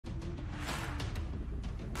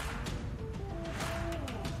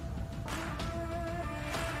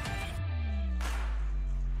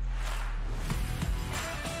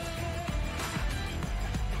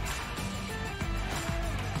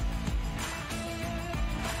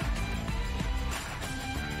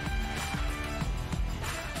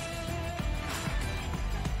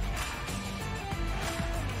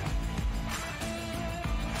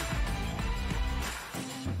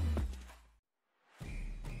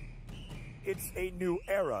it's a new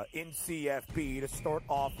era in CFP to start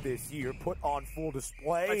off this year, put on full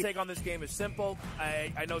display. My take on this game is simple.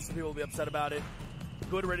 I know some people will be upset about it.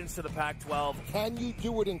 Good riddance to the Pac-12. Can you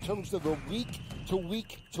do it in terms of the week to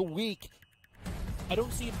week to week? I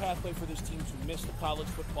don't see a pathway for this team to miss the college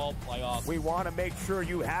football playoff. We want to make sure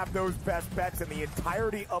you have those best bets in the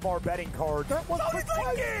entirety of our betting cards. That was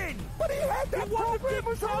thinking! But he had that program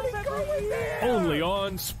was already going there! Only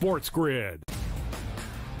on SportsGrid.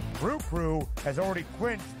 Brew Crew has already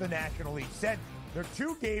clinched the National League Central. They're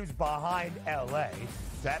 2 games behind LA.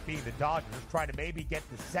 That being the Dodgers, trying to maybe get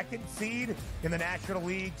the 2nd seed in the National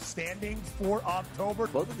League standings for October.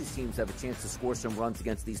 Both of these teams have a chance to score some runs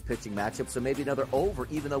against these pitching matchups, so maybe another over,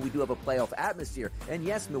 even though we do have a playoff atmosphere. And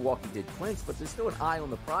yes, Milwaukee did clinch, but there's still an eye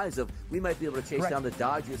on the prize of we might be able to chase down the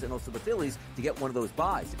Dodgers and also the Phillies to get one of those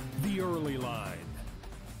buys. The early line.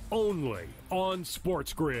 Only on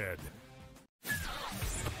SportsGrid.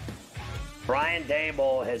 Brian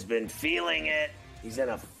Daboll has been feeling it. He's in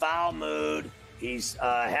a foul mood. He's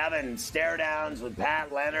having stare-downs with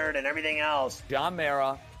Pat Leonard and everything else. John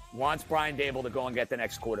Mara wants Brian Daboll to go and get the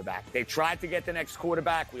next quarterback. They tried to get the next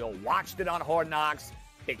quarterback. We all watched it on Hard Knocks.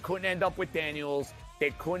 They couldn't end up with Daniels. They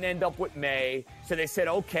couldn't end up with May. So they said,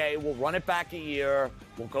 okay, we'll run it back a year.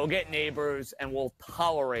 We'll go get Neighbors, and we'll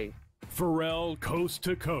tolerate. Pharrell Coast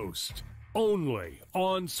to Coast. Only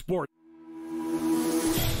on Sport.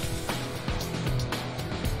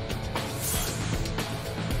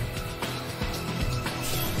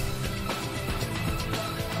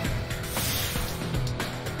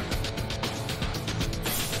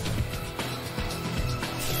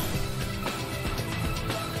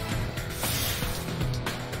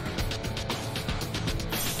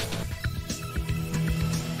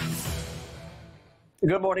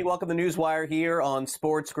 Good morning. Welcome to NewsWire here on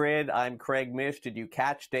SportsGrid. I'm Craig Mish. Did you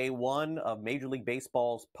catch day 1 of Major League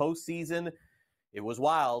Baseball's postseason? It was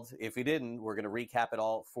wild. If you didn't, we're going to recap it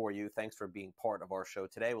all for you. Thanks for being part of our show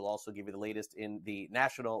today. We'll also give you the latest in the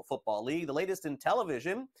National Football League, the latest in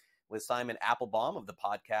television with Simon Applebaum of the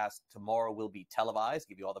podcast Tomorrow Will Be Televised.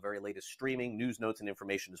 Give you all the very latest streaming, news, notes, and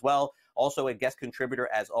information as well. Also a guest contributor,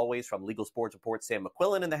 as always, from Legal Sports Report, Sam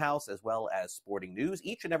McQuillan in the house, as well as Sporting News,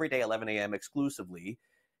 each and every day, 11 a.m. exclusively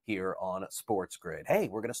here on SportsGrid. Hey,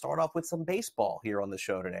 we're going to start off with some baseball here on the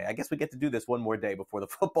show today. I guess we get to do this one more day before the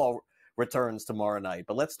football returns tomorrow night.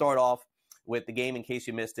 But let's start off with the game in case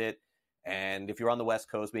you missed it. And if you're on the West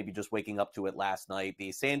Coast, maybe just waking up to it last night,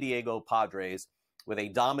 the San Diego Padres with a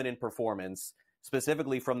dominant performance,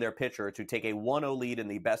 specifically from their pitcher, to take a 1-0 lead in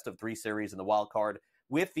the best-of-3 series in the wild card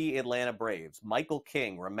with the Atlanta Braves. Michael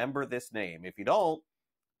King, remember this name. If you don't,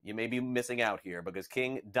 you may be missing out here because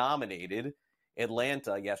King dominated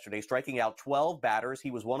Atlanta yesterday, striking out 12 batters.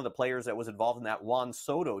 He was one of the players that was involved in that Juan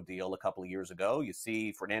Soto deal a couple of years ago. You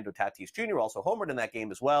see Fernando Tatis Jr. also homered in that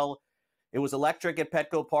game as well. It was electric at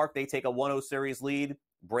Petco Park. They take a 1-0 series lead.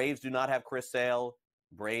 Braves do not have Chris Sale.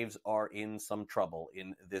 Braves are in some trouble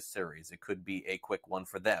in this series. It could be a quick one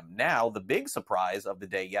for them. Now, the big surprise of the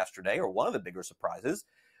day yesterday, or one of the bigger surprises,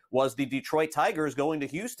 was the Detroit Tigers going to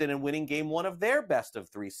Houston and winning game 1 of their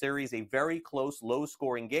best-of-3 series, a very close,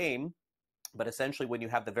 low-scoring game. But essentially, when you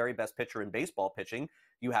have the very best pitcher in baseball pitching,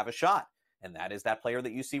 you have a shot. And that is that player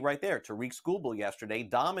that you see right there. Tariq Skubal yesterday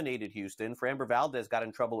dominated Houston. Framber Valdez got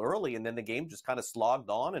in trouble early, and then the game just kind of slogged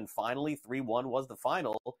on, and finally 3-1 was the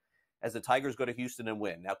final as the Tigers go to Houston and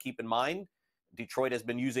win. Now, keep in mind, Detroit has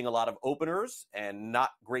been using a lot of openers and not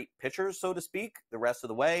great pitchers, so to speak, the rest of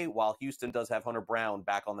the way, while Houston does have Hunter Brown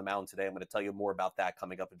back on the mound today. I'm going to tell you more about that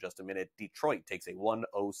coming up in just a minute. Detroit takes a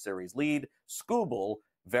 1-0 series lead. Skubal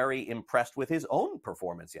very impressed with his own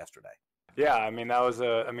performance yesterday. Yeah, I mean, that was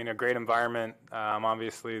a great environment.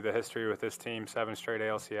 Obviously, the history with this team, 7 straight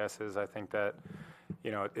ALCSs, I think that,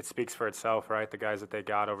 it speaks for itself, right? The guys that they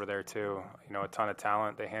got over there, too, a ton of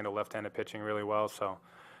talent. They handle left-handed pitching really well. So,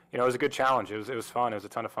 it was a good challenge. It was fun. It was a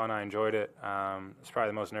ton of fun. I enjoyed it. It's probably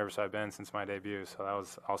the most nervous I've been since my debut. So that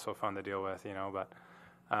was also fun to deal with, But,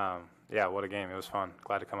 yeah, what a game. It was fun.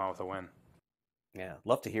 Glad to come out with a win. Yeah,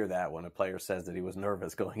 love to hear that when a player says that he was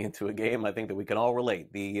nervous going into a game. I think that we can all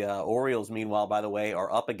relate. The Orioles, meanwhile, by the way,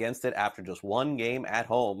 are up against it after just one game at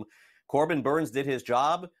home. Corbin Burns did his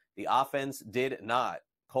job. The offense did not.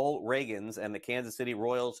 Cole Reagans and the Kansas City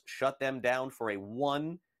Royals shut them down for a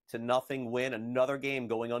 1-0 win. Another game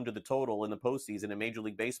going under the total in the postseason in Major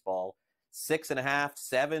League Baseball. 6.5,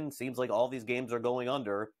 7. Seems like all these games are going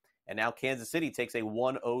under. And now Kansas City takes a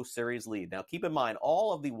 1-0 series lead. Now, keep in mind,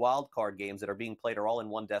 all of the wild card games that are being played are all in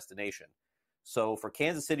one destination. So for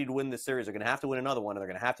Kansas City to win this series, they're going to have to win another one, and they're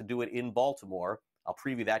going to have to do it in Baltimore. I'll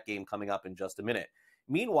preview that game coming up in just a minute.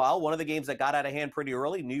 Meanwhile, one of the games that got out of hand pretty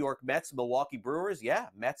early, New York Mets, Milwaukee Brewers. Yeah,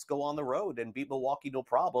 Mets go on the road and beat Milwaukee, no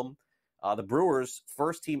problem. The Brewers,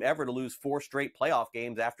 first team ever to lose 4 straight playoff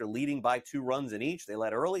games after leading by 2 runs in each. They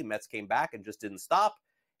led early. Mets came back and just didn't stop.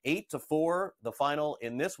 8-4, the final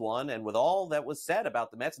in this one. And with all that was said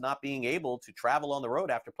about the Mets not being able to travel on the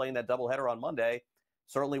road after playing that doubleheader on Monday,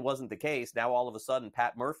 certainly wasn't the case. Now, all of a sudden,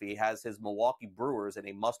 Pat Murphy has his Milwaukee Brewers in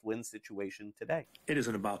a must-win situation today. It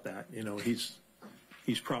isn't about that.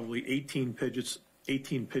 He's probably 18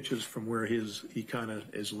 pitches from where he kind of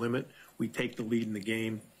is limit. We take the lead in the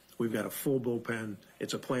game. We've got a full bullpen.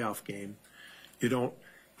 It's a playoff game. You don't,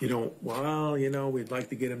 we'd like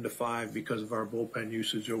to get him to 5 because of our bullpen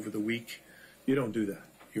usage over the week. You don't do that.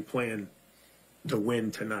 You're playing to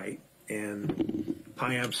win tonight. And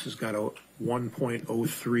Payamps has got a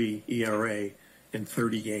 1.03 ERA in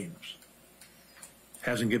 30 games.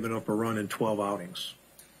 Hasn't given up a run in 12 outings.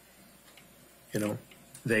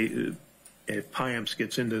 If Payamps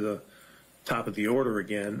gets into the top of the order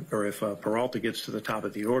again, or if Peralta gets to the top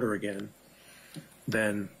of the order again,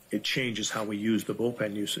 then it changes how we use the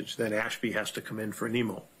bullpen usage. Then Ashby has to come in for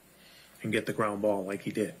Nemo and get the ground ball like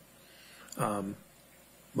he did.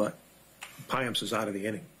 But Payamps is out of the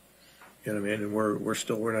inning. You know what I mean? And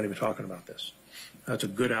we're not even talking about this. That's a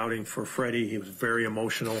good outing for Freddie. He was very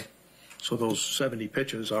emotional. So those 70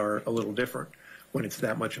 pitches are a little different when it's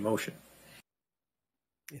that much emotion.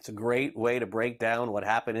 It's a great way to break down what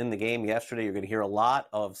happened in the game yesterday. You're going to hear a lot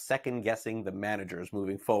of second-guessing the managers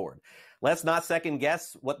moving forward. Let's not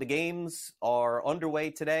second-guess what the games are underway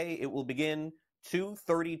today. It will begin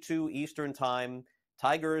 2:32 Eastern Time.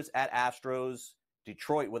 Tigers at Astros.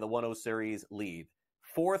 Detroit with a 1-0 series lead.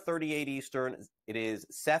 4:38 Eastern. It is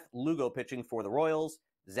Seth Lugo pitching for the Royals.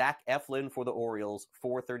 Zach Eflin for the Orioles.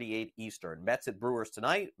 4:38 Eastern. Mets at Brewers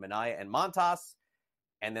tonight. Minaya and Montas.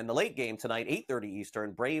 And then the late game tonight, 8:30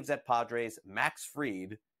 Eastern, Braves at Padres, Max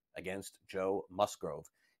Fried against Joe Musgrove.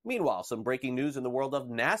 Meanwhile, some breaking news in the world of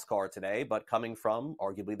NASCAR today, but coming from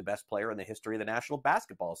arguably the best player in the history of the National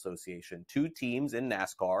Basketball Association. 2 teams in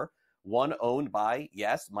NASCAR, one owned by,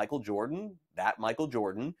 yes, Michael Jordan. That Michael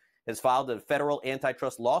Jordan has filed a federal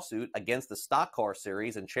antitrust lawsuit against the Stock Car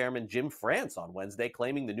Series and Chairman Jim France on Wednesday,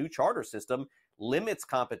 claiming the new charter system limits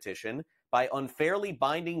competition by unfairly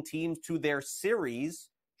binding teams to their series,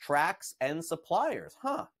 tracks, and suppliers.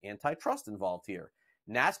 Antitrust involved here.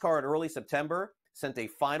 NASCAR in early September sent a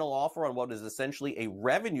final offer on what is essentially a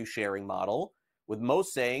revenue-sharing model, with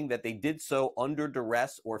most saying that they did so under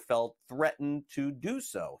duress or felt threatened to do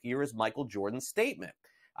so. Here is Michael Jordan's statement.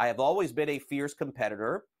 I have always been a fierce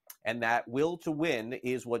competitor, and that will to win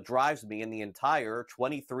is what drives me and the entire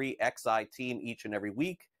 23XI team each and every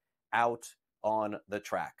week out on the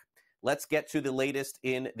track. Let's get to the latest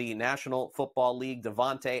in the National Football League.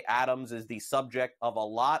 Davante Adams is the subject of a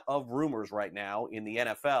lot of rumors right now in the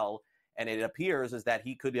NFL, and it appears as that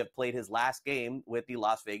he could have played his last game with the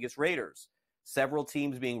Las Vegas Raiders. Several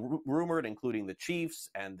teams being rumored, including the Chiefs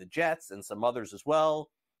and the Jets and some others as well.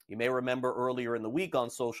 You may remember earlier in the week on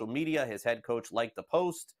social media, his head coach liked a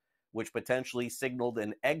post which potentially signaled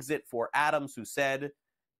an exit for Adams, who said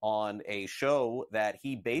on a show that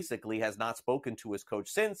he basically has not spoken to his coach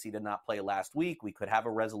since. He did not play last week. We could have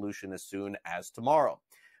a resolution as soon as tomorrow.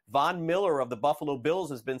 Von Miller of the Buffalo Bills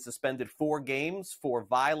has been suspended 4 games for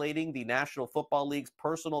violating the National Football League's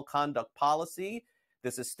personal conduct policy.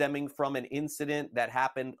 This is stemming from an incident that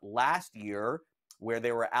happened last year where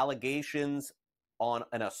there were allegations on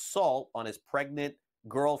an assault on his pregnant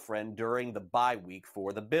girlfriend during the bye week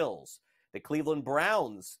for the Bills. The Cleveland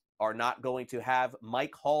Browns are not going to have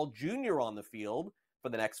Mike Hall Jr. on the field for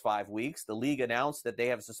the next 5 weeks. The league announced that they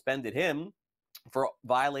have suspended him for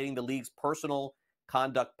violating the league's personal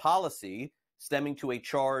conduct policy, stemming to a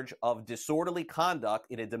charge of disorderly conduct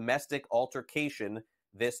in a domestic altercation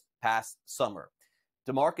this past summer.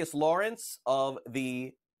 DeMarcus Lawrence of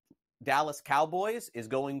the Dallas Cowboys is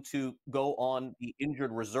going to go on the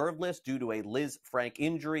injured reserve list due to a Liz Frank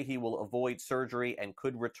injury. He will avoid surgery and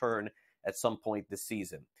could return at some point this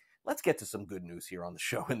season. Let's get to some good news here on the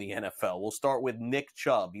show in the NFL. We'll start with Nick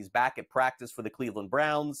Chubb. He's back at practice for the Cleveland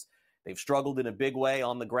Browns. They've struggled in a big way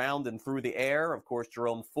on the ground and through the air. Of course,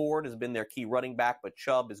 Jerome Ford has been their key running back, but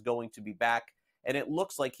Chubb is going to be back, and it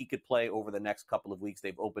looks like he could play over the next couple of weeks.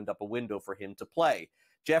 They've opened up a window for him to play.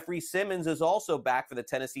 Jeffrey Simmons is also back for the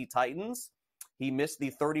Tennessee Titans. He missed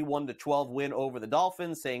the 31-12 win over the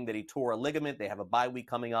Dolphins, saying that he tore a ligament. They have a bye week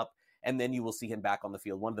coming up, and then you will see him back on the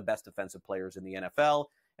field, one of the best defensive players in the NFL.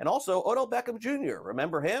 And also Odell Beckham Jr.,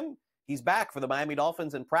 remember him? He's back for the Miami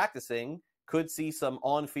Dolphins and practicing. Could see some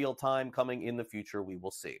on-field time coming in the future. We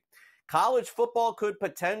will see. College football could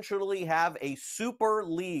potentially have a super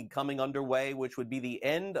league coming underway, which would be the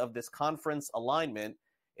end of this conference alignment.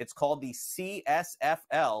 It's called the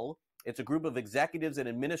CSFL. It's a group of executives and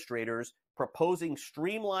administrators proposing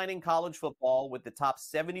streamlining college football with the top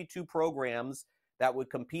 72 programs that would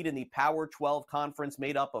compete in the Power 12 conference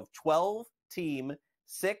made up of 12-team,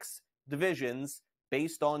 6 divisions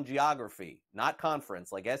based on geography, not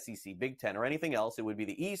conference like SEC, Big Ten, or anything else. It would be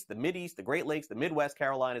the East, the Mideast, the Great Lakes, the Midwest,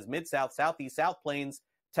 Carolinas, Mid-South, Southeast, South Plains,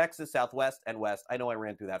 Texas, Southwest, and West. I know I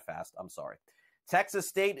ran through that fast. I'm sorry. Texas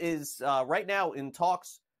State is right now in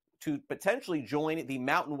talks to potentially join the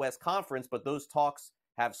Mountain West Conference, but those talks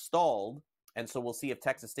have stalled, and so we'll see if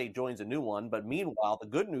Texas State joins a new one. But meanwhile, the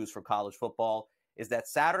good news for college football is that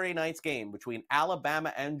Saturday night's game between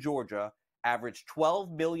Alabama and Georgia averaged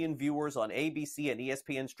 12 million viewers on ABC and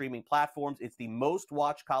ESPN streaming platforms. It's the most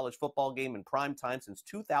watched college football game in prime time since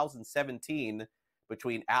 2017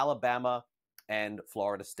 between Alabama and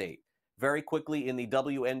Florida State. Very quickly in the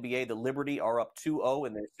WNBA, the Liberty are up 2-0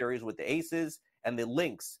 in their series with the Aces, and the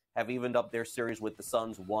Lynx have evened up their series with the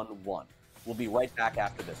Suns 1-1. We'll be right back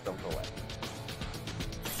after this. Don't go away.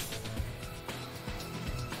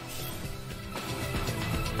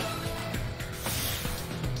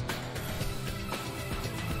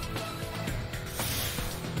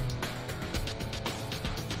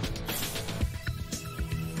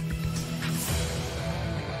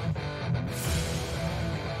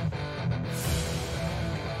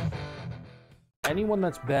 Anyone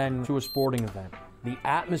that's been to a sporting event, the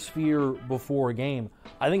atmosphere before a game,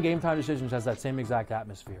 I think Game Time Decisions has that same exact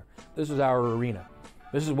atmosphere. This is our arena.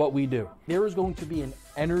 This is what we do. There is going to be an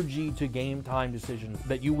energy to Game Time Decisions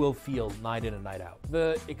that you will feel night in and night out.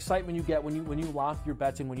 The excitement you get when you lock your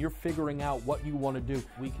bets in, when you're figuring out what you want to do,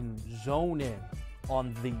 we can zone in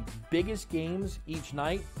on the biggest games each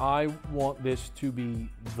night. I want this to be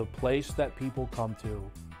the place that people come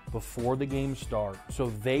to before the games start so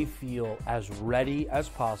they feel as ready as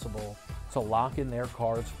possible to lock in their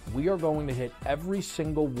cards. We are going to hit every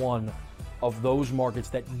single one of those markets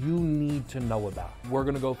that you need to know about. We're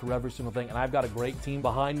going to go through every single thing, and I've got a great team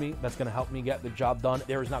behind me that's going to help me get the job done.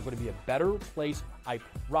 There is not going to be a better place, I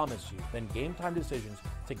promise you, than Game Time Decisions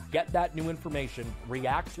to get that new information,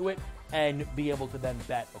 react to it, and be able to then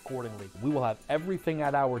bet accordingly. We will have everything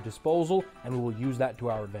at our disposal, and we will use that to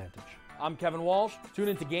our advantage. I'm Kevin Walsh. Tune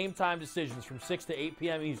into Game Time Decisions from 6 to 8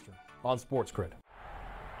 p.m. Eastern on SportsGrid.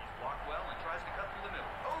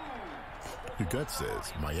 Your gut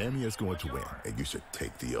says Miami is going to win, and you should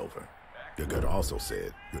take the over. Your gut also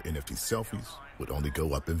said your NFT selfies would only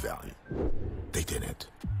go up in value. They didn't.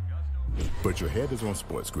 But your head is on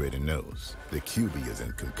SportsGrid and knows the QB is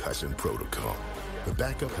in concussion protocol. The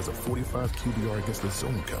backup has a 45 QBR against the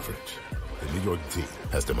zone coverage. The New York D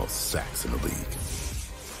has the most sacks in the league.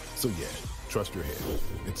 So yeah, trust your head.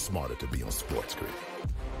 It's smarter to be on SportsGrid.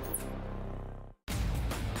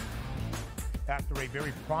 After a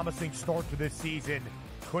very promising start to this season,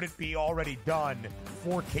 could it be already done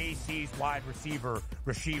for KC's wide receiver,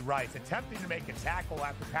 Rashee Rice, attempting to make a tackle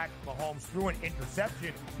after Patrick Mahomes threw an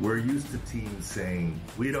interception? We're used to teams saying,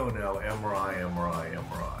 we don't know,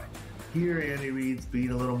 MRI. Here, Andy Reid's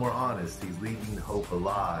being a little more honest. He's leaving hope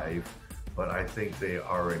alive, but I think they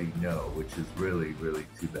already know, which is really, really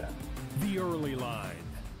too bad. The Early Line,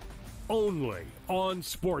 only on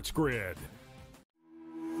SportsGrid.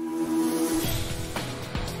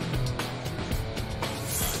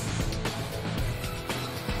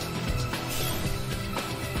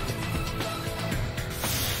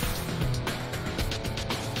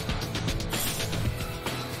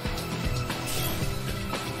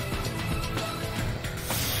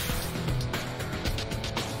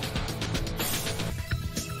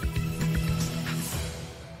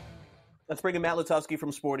 Let's bring in Matt Lutovsky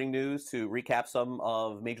from Sporting News to recap some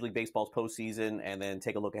of Major League Baseball's postseason and then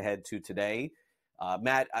take a look ahead to today.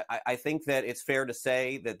 Matt, I think that it's fair to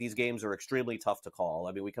say that these games are extremely tough to call.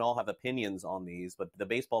 I mean, we can all have opinions on these, but the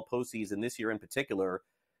baseball postseason this year in particular,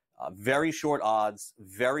 very short odds,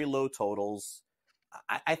 very low totals.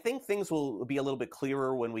 I think things will be a little bit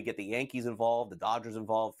clearer when we get the Yankees involved, the Dodgers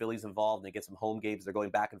involved, Phillies involved, and they get some home games. They're going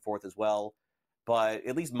back and forth as well. But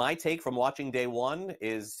at least my take from watching day one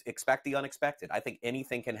is expect the unexpected. I think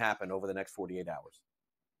anything can happen over the next 48 hours.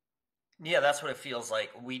 Yeah, that's what it feels like.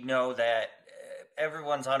 We know that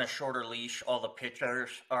everyone's on a shorter leash. All the pitchers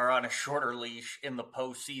are on a shorter leash in the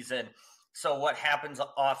postseason. So what happens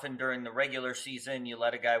often during the regular season, you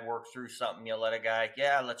let a guy work through something. You let a guy,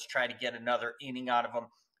 let's try to get another inning out of him.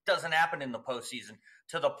 Doesn't happen in the postseason,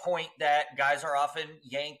 to the point that guys are often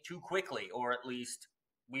yanked too quickly, or at least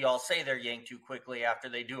we all say they're yanked too quickly after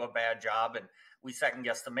they do a bad job, and we second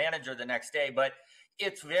guess the manager the next day. But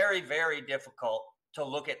it's very, very difficult to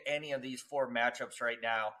look at any of these 4 matchups right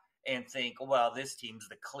now and think, well, this team's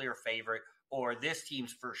the clear favorite, or this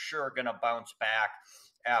team's for sure going to bounce back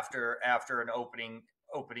after an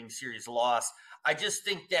opening series loss. I just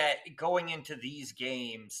think that going into these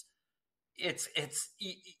games, let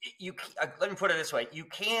me put it this way. You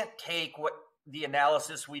can't take what the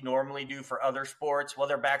analysis we normally do for other sports. Well,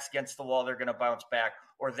 their back's against the wall, they're going to bounce back,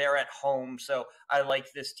 or they're at home, so I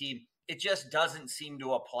like this team. It just doesn't seem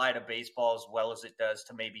to apply to baseball as well as it does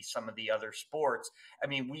to maybe some of the other sports. I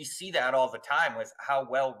mean, we see that all the time with how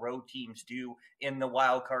well road teams do in the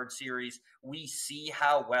wild card series. We see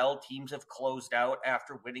how well teams have closed out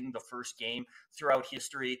after winning the first game throughout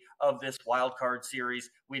history of this wild card series.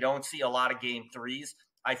 We don't see a lot of game 3s.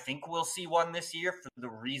 I think we'll see one this year for the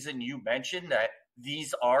reason you mentioned, that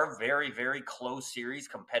these are very, very close series,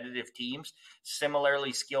 competitive teams,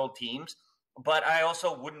 similarly skilled teams. But I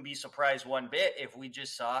also wouldn't be surprised one bit if we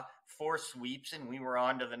just saw 4 sweeps and we were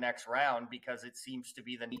on to the next round, because it seems to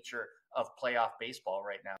be the nature of playoff baseball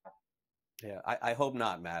right now. Yeah, I hope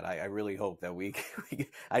not, Matt. I really hope that we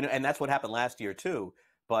I know, and that's what happened last year too.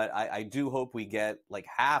 But I do hope we get like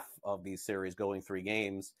half of these series going 3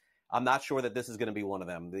 games. I'm not sure that this is going to be one of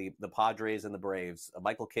them. The Padres and the Braves.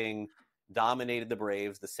 Michael King dominated the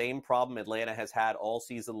Braves. The same problem Atlanta has had all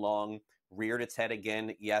season long reared its head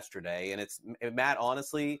again yesterday. And it's, Matt,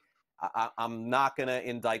 honestly, I'm not going to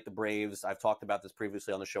indict the Braves. I've talked about this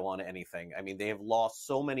previously on the show on anything. I mean, they have lost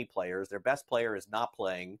so many players. Their best player is not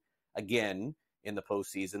playing again in the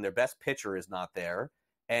postseason. Their best pitcher is not there.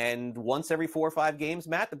 And once every 4 or 5 games,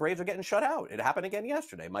 Matt, the Braves are getting shut out. It happened again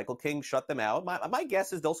yesterday. Michael King shut them out. My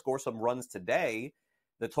guess is they'll score some runs today.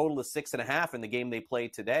 The total is 6.5 in the game they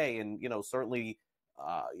played today. And, certainly,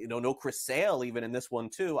 no Chris Sale even in this one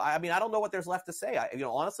too. I mean, I don't know what there's left to say.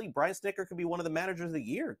 Honestly, Brian Snitker could be one of the managers of the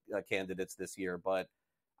year candidates this year, but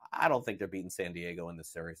I don't think they're beating San Diego in this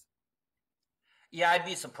series. Yeah, I'd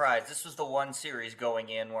be surprised. This was the one series going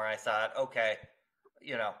in where I thought, okay,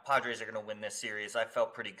 Padres are going to win this series. I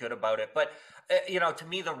felt pretty good about it. But, to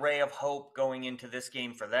me, the ray of hope going into this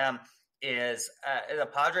game for them is the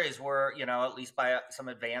Padres were, at least by some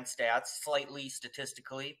advanced stats, slightly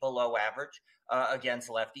statistically below average against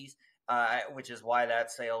lefties, which is why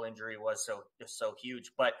that Sale injury was so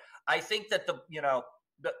huge. But I think that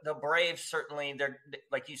the Braves certainly, they're,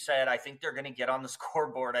 like you said, I think they're going to get on the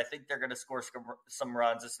scoreboard. I think they're going to score some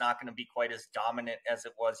runs. It's not going to be quite as dominant as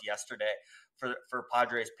it was yesterday for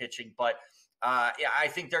Padres pitching. But I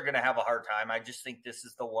think they're going to have a hard time. I just think this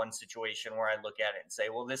is the one situation where I look at it and say,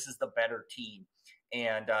 well, this is the better team.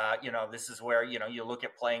 And, this is where, you look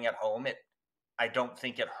at playing at home. I don't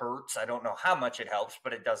think it hurts. I don't know how much it helps,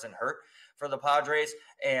 but it doesn't hurt for the Padres.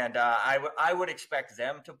 And I would expect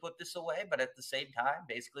them to put this away. But at the same time,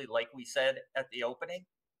 basically, like we said at the opening,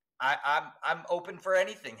 I'm open for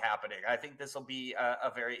anything happening. I think this will be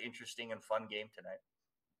a very interesting and fun game tonight.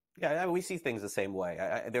 Yeah, we see things the same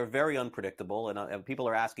way. They're very unpredictable, and people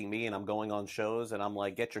are asking me, and I'm going on shows, and I'm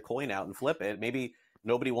like, get your coin out and flip it. Maybe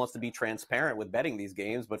nobody wants to be transparent with betting these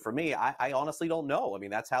games, but for me, I honestly don't know. I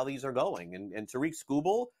mean, that's how these are going. And Tariq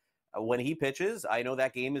Skubal, when he pitches, I know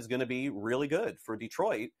that game is going to be really good for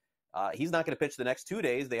Detroit. He's not going to pitch the next 2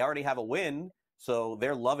 days. They already have a win, so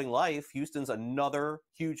they're loving life. Houston's another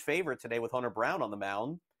huge favorite today with Hunter Brown on the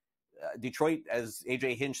mound. Detroit, as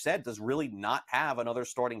A.J. Hinch said, does really not have another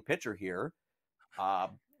starting pitcher here.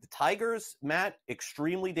 The Tigers, Matt,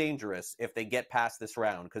 extremely dangerous if they get past this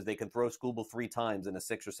round because they can throw Skubal 3 times in a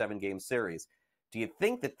 6 or 7 game series. Do you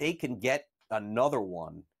think that they can get another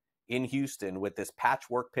one in Houston with this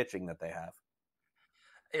patchwork pitching that they have?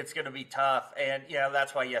 It's going to be tough. And,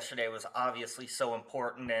 that's why yesterday was obviously so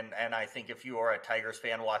important. And I think if you are a Tigers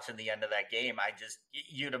fan watching the end of that game,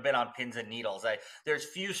 you'd have been on pins and needles. There's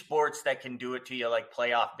few sports that can do it to you like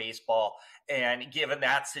playoff baseball. And given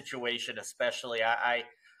that situation, especially,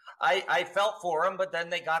 I felt for them, but then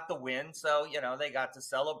they got the win. So, they got to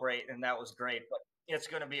celebrate, and that was great. But it's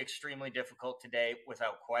going to be extremely difficult today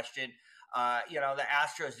without question. The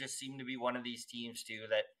Astros just seem to be one of these teams, too,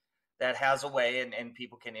 that has a way, and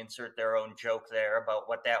people can insert their own joke there about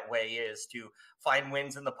what that way is to find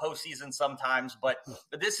wins in the postseason sometimes. But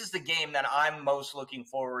this is the game that I'm most looking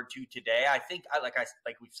forward to today. I think, like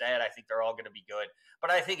we've said, I think they're all going to be good. But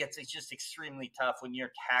I think it's just extremely tough when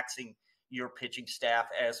you're taxing your pitching staff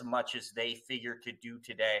as much as they figure to do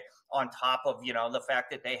today, on top of, the fact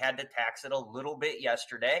that they had to tax it a little bit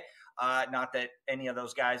yesterday. Not that any of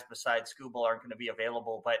those guys besides Skubal aren't going to be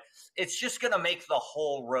available, but it's just going to make the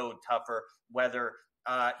whole road tougher, whether,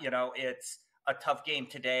 it's a tough game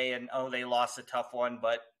today and, oh, they lost a tough one,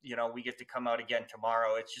 but, we get to come out again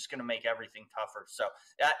tomorrow. It's just going to make everything tougher. So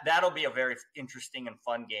that'll be a very interesting and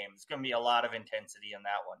fun game. It's going to be a lot of intensity in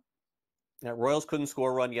that one. Now, Royals couldn't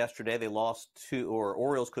score a run yesterday. They lost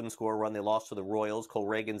Orioles couldn't score a run. They lost to the Royals. Cole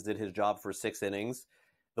Reagans did his job for 6 innings.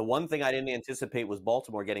 The one thing I didn't anticipate was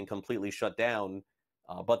Baltimore getting completely shut down,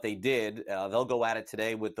 but they did. They'll go at it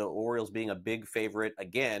today with the Orioles being a big favorite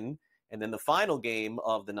again. And then the final game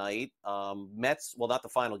of the night, Mets, well, not the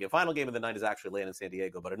final game. Final game of the night is actually Atlanta and San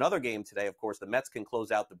Diego. But another game today, of course, the Mets can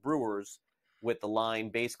close out the Brewers with the line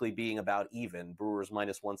basically being about even. Brewers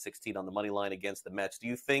minus 116 on the money line against the Mets. Do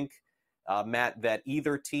you think, Matt, that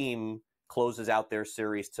either team closes out their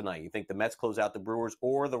series tonight? You think the Mets close out the Brewers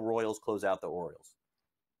or the Royals close out the Orioles?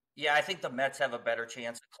 Yeah, I think the Mets have a better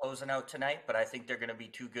chance of closing out tonight, but I think they're going to be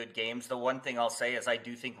 2 good games. The one thing I'll say is I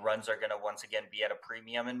do think runs are going to once again be at a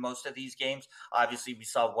premium in most of these games. Obviously, we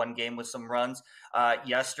saw one game with some runs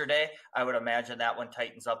yesterday. I would imagine that one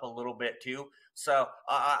tightens up a little bit too. So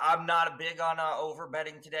I'm not big on over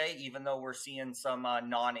betting today, even though we're seeing some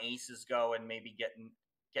non-aces go and maybe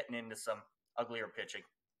getting into some uglier pitching.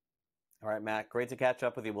 All right, Matt, great to catch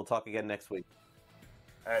up with you. We'll talk again next week.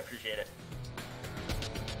 I appreciate it.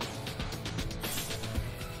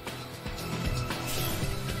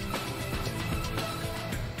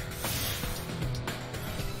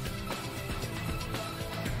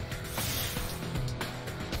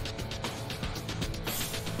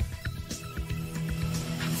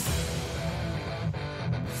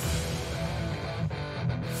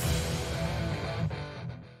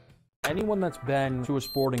 Anyone that's been to a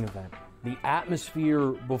sporting event, the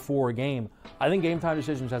atmosphere before a game, I think Game Time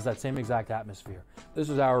Decisions has that same exact atmosphere. This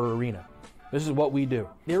is our arena. This is what we do.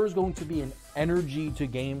 There is going to be an energy to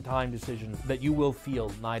Game Time Decisions that you will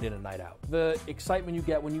feel night in and night out. The excitement you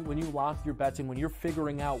get when you lock your bets in, when you're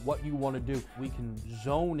figuring out what you want to do, we can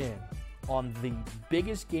zone in on the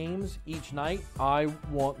biggest games each night. I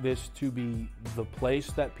want this to be the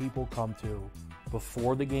place that people come to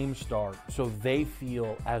before the games start so they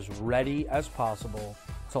feel as ready as possible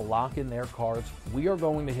to lock in their cards. We are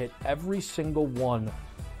going to hit every single one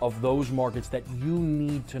of those markets that you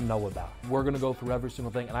need to know about. We're going to go through every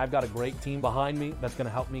single thing, and I've got a great team behind me that's going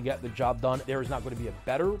to help me get the job done. There is not going to be a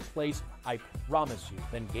better place, I promise you,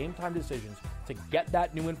 than Game Time Decisions to get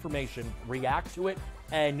that new information, react to it,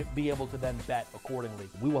 and be able to then bet accordingly.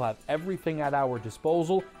 We will have everything at our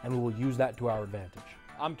disposal, and we will use that to our advantage.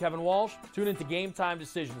 I'm Kevin Walsh. Tune into Game Time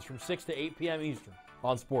Decisions from 6 to 8 p.m. Eastern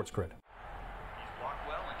on SportsGrid.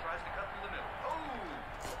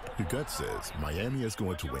 Your gut says Miami is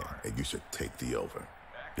going to win, and you should take the over.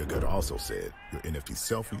 Your gut also said your NFT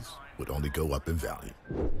selfies would only go up in value.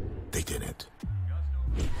 They didn't.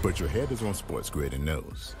 But your head is on SportsGrid and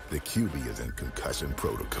knows the QB is in concussion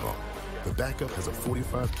protocol. The backup has a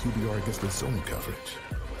 45 QBR against the zone coverage.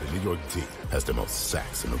 The New York D has the most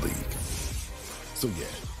sacks in the league. So yeah,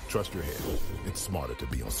 trust your head. It's smarter to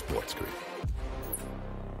be on SportsGrid.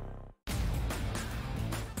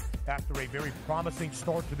 After a very promising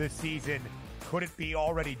start to this season, could it be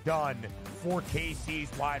already done for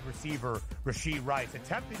KC's wide receiver, Rashee Rice,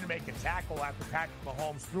 attempting to make a tackle after Patrick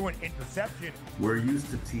Mahomes threw an interception? We're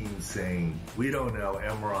used to teams saying, we don't know,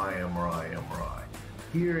 MRI.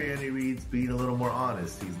 Here, Andy Reid's being a little more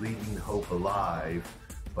honest. He's leaving hope alive.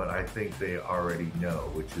 But I think they already know,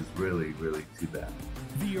 which is really, really too bad.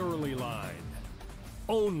 The Early Line,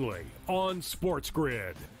 only on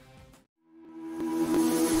SportsGrid.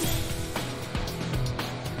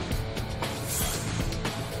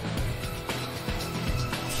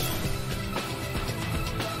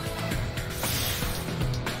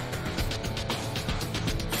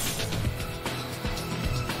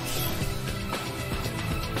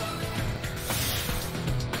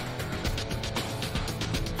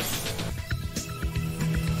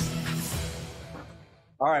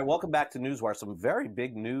 All right, welcome back to NewsWire. Some very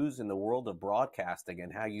big news in the world of broadcasting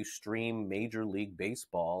and how you stream Major League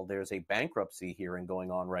Baseball. There's a bankruptcy hearing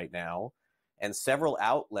going on right now, and several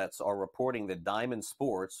outlets are reporting that Diamond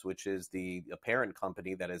Sports, which is the parent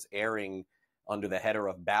company that is airing under the header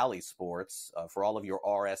of Bally Sports for all of your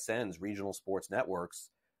RSNs, regional sports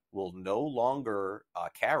networks, will no longer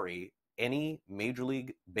carry any Major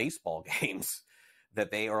League Baseball games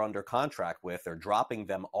that they are under contract with. They're dropping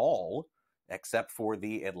them all, except for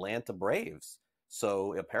the Atlanta Braves.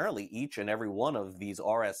 So apparently each and every one of these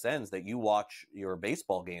RSNs that you watch your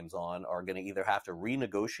baseball games on are going to either have to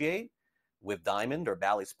renegotiate with Diamond or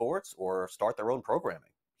Bally Sports or start their own programming.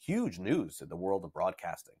 Huge news in the world of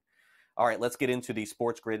broadcasting. All right, let's get into the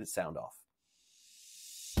SportsGrid sound off.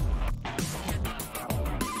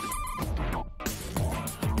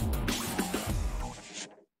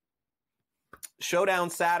 Showdown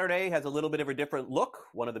Saturday has a little bit of a different look.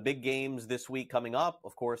 One of the big games this week coming up,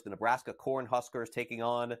 of course, the Nebraska Cornhuskers taking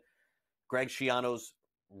on Greg Schiano's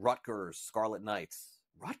Rutgers Scarlet Knights.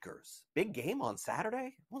 Rutgers, big game on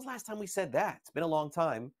Saturday? When was the last time we said that? It's been a long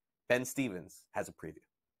time. Ben Stevens has a preview.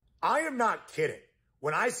 I am not kidding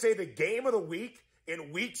when I say the game of the week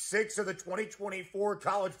in Week 6 of the 2024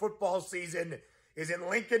 college football season is in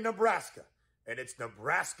Lincoln, Nebraska. And it's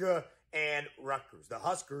Nebraska and Rutgers. The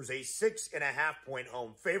Huskers, a 6.5-point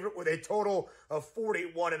home favorite with a total of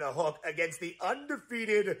 41.5 against the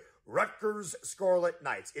undefeated Rutgers Scarlet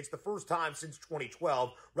Knights. It's the first time since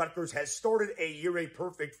 2012 Rutgers has started a year a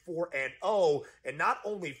perfect 4-0, and not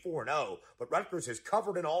only 4-0, but Rutgers has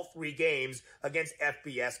covered in all 3 games against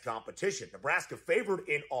FBS competition. Nebraska favored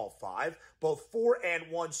in all 5, both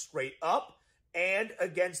 4-1 straight up and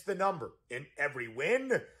against the number. In every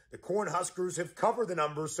win, the Cornhuskers have covered the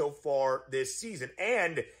number so far this season,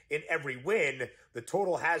 and in every win, the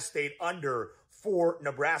total has stayed under for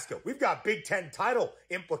Nebraska. We've got Big Ten title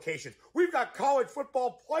implications. We've got college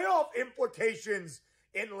football playoff implications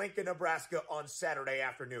in Lincoln, Nebraska on Saturday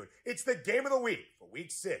afternoon. It's the game of the week for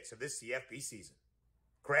Week 6 of this CFB season.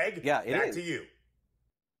 Craig, back to you.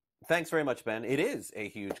 Thanks very much, Ben. It is a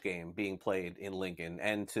huge game being played in Lincoln.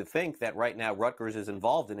 And to think that right now Rutgers is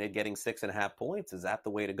involved in it, getting 6.5 points, is that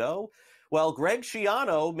the way to go? Well, Greg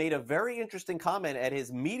Schiano made a very interesting comment at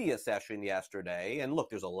his media session yesterday. And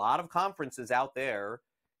look, there's a lot of conferences out there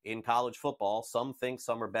in college football. Some think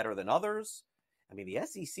some are better than others. I mean, the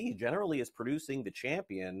SEC generally is producing the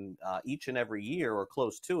champion each and every year or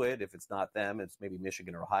close to it. If it's not them, it's maybe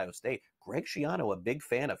Michigan or Ohio State. Greg Schiano, a big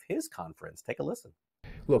fan of his conference. Take a listen.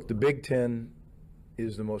 Look, the Big Ten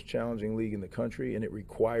is the most challenging league in the country, and it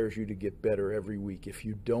requires you to get better every week. If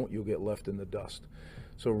you don't, you'll get left in the dust.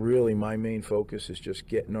 So really, my main focus is just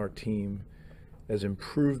getting our team as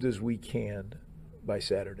improved as we can by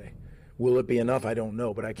Saturday. Will it be enough? I don't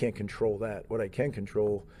know, but I can't control that. What I can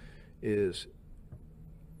control is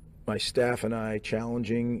my staff and I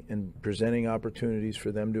challenging and presenting opportunities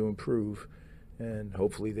for them to improve, and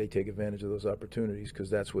hopefully they take advantage of those opportunities, because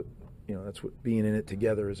that's what being in it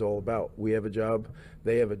together is all about. We have a job,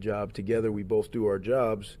 they have a job. Together we both do our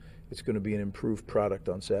jobs. It's going to be an improved product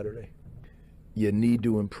on Saturday. You need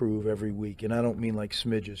to improve every week, and I don't mean like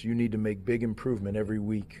smidges. You need to make big improvement every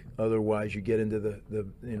week. Otherwise, you get into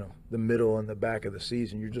the middle and the back of the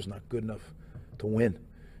season. You're just not good enough to win,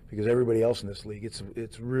 because everybody else in this league,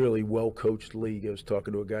 it's really well-coached league. I was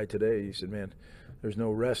talking to a guy today. He said, "Man, there's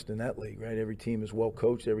no rest in that league, right? Every team is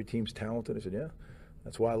well-coached. Every team's talented." I said, "Yeah.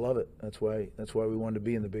 That's why I love it. That's why we wanted to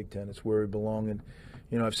be in the Big Ten. It's where we belong." And,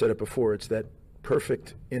 I've said it before, it's that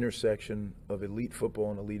perfect intersection of elite football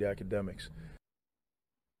and elite academics.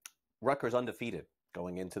 Rutgers undefeated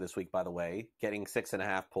going into this week, by the way, getting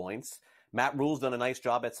 6.5 points. Matt Rule's done a nice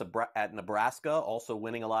job at Nebraska, also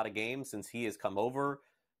winning a lot of games since he has come over,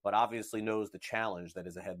 but obviously knows the challenge that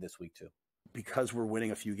is ahead this week too. Because we're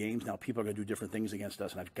winning a few games now, people are going to do different things against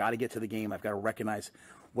us, and I've got to get to the game. I've got to recognize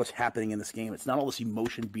what's happening in this game. It's not all this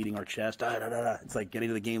emotion beating our chest. It's like getting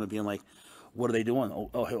to the game and being like, what are they doing?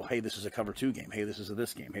 Oh, hey, this is a cover 2 game. Hey, this is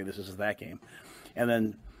this game. Hey, this is that game. And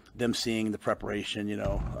then them seeing the preparation,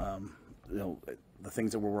 the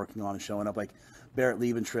things that we're working on and showing up. Like Barrett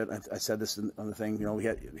Liebentritt, I said this on the thing.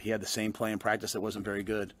 He had the same play in practice that wasn't very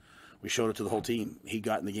good. We showed it to the whole team. He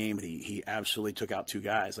got in the game, and he absolutely took out 2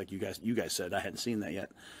 guys, like you guys said. I hadn't seen that yet.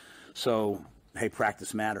 So, hey,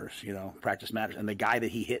 practice matters. Practice matters. And the guy that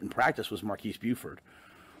he hit in practice was Marquise Buford,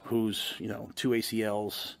 who's 2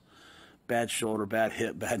 ACLs, bad shoulder, bad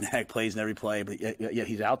hip, bad neck, plays in every play, but yet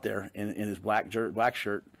he's out there in his black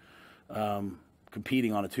shirt,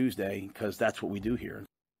 competing on a Tuesday, because that's what we do here.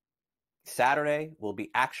 Saturday will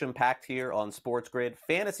be action-packed here on SportsGrid.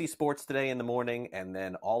 Fantasy sports today in the morning, and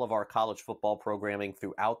then all of our college football programming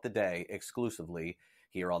throughout the day exclusively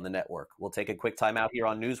here on the network. We'll take a quick time out here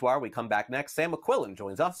on NewsWire. We come back next. Sam McQuillan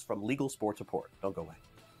joins us from Legal Sports Report. Don't go away.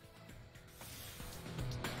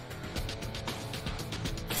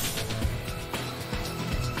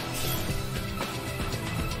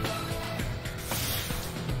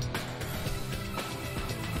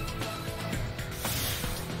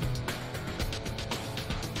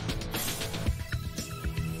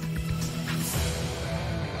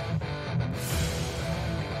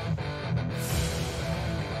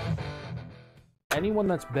 Anyone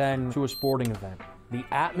that's been to a sporting event, the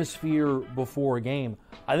atmosphere before a game,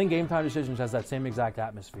 I think Game Time Decisions has that same exact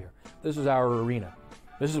atmosphere. This is our arena.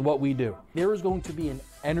 This is what we do. There is going to be an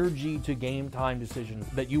energy to Game Time Decisions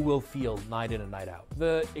that you will feel night in and night out.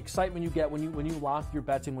 The excitement you get when you lock your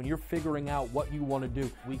bets in, when you're figuring out what you want to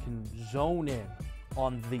do, we can zone in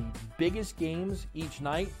on the biggest games each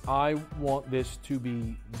night, I want this to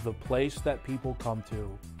be the place that people come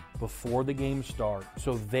to before the games start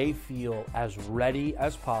so they feel as ready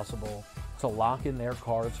as possible to lock in their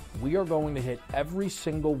cards. We are going to hit every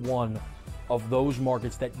single one of those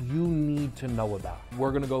markets that you need to know about.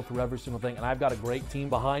 We're going to go through every single thing, and I've got a great team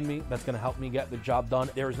behind me that's going to help me get the job done.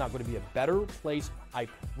 There is not going to be a better place, I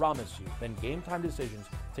promise you, than Game Time Decisions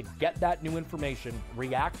to get that new information,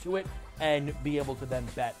 react to it, and be able to then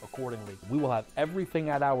bet accordingly. We will have everything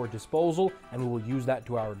at our disposal, and we will use that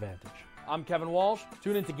to our advantage. I'm Kevin Walsh.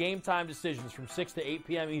 Tune into Game Time Decisions from 6 to 8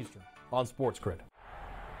 p.m. Eastern on SportsGrid.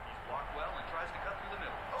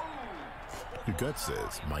 Your gut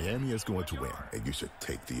says Miami is going to win, and you should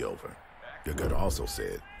take the over. Your gut also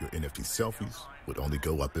said your NFT selfies would only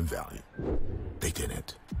go up in value. They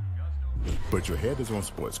didn't. But your head is on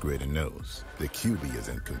SportsGrid and knows the QB is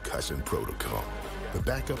in concussion protocol. The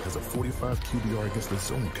backup has a 45 QBR against the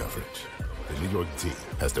zone coverage. The New York D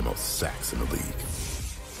has the most sacks in the league.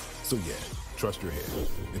 So yeah, trust your head.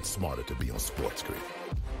 It's smarter to be on SportsGrid.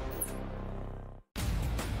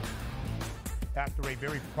 After a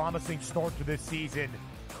very promising start to this season,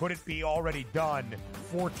 could it be already done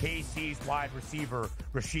for KC's wide receiver,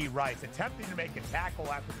 Rashee Rice, attempting to make a tackle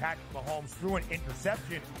after Patrick Mahomes threw an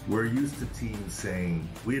interception? We're used to teams saying,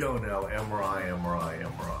 we don't know,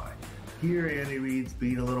 MRI. Here, Andy Reid's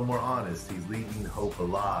being a little more honest. He's leaving hope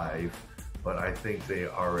alive, but I think they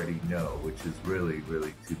already know, which is really,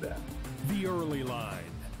 really too bad. The Early Line,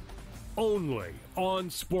 only on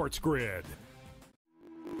SportsGrid.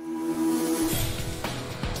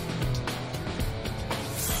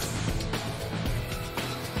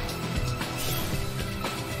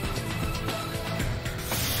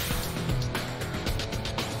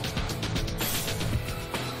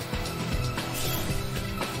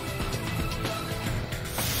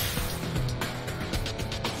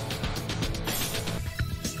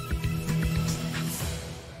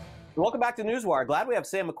 Welcome back to NewsWire. Glad we have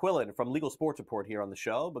Sam McQuillan from Legal Sports Report here on the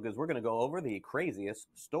show because we're going to go over the craziest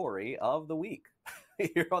story of the week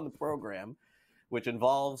here on the program, which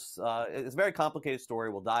involves it's a very complicated story.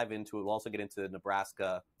 We'll dive into it. We'll also get into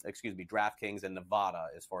DraftKings and Nevada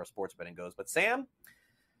as far as sports betting goes. But Sam,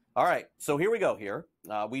 all right, so here we go here.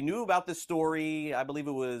 We knew about this story, I believe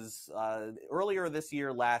it was earlier this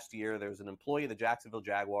year, last year. There was an employee of the Jacksonville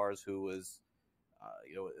Jaguars who was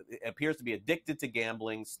it appears to be addicted to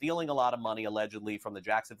gambling, stealing a lot of money allegedly from the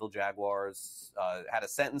Jacksonville Jaguars, had a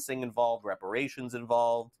sentencing involved, reparations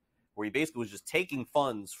involved, where he basically was just taking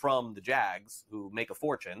funds from the Jags, who make a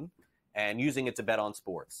fortune, and using it to bet on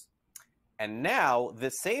sports. And now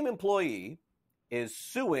this same employee is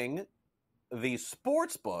suing the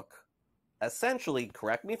sports book, essentially,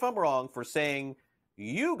 correct me if I'm wrong, for saying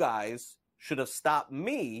you guys should have stopped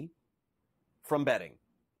me from betting.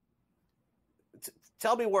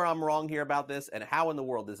 Tell me where I'm wrong here about this and how in the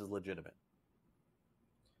world this is legitimate.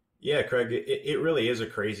 Yeah, Craig, it really is a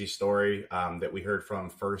crazy story that we heard from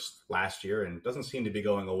first last year and doesn't seem to be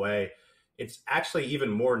going away. It's actually even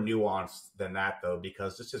more nuanced than that, though,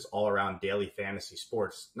 because this is all around daily fantasy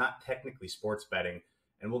sports, not technically sports betting.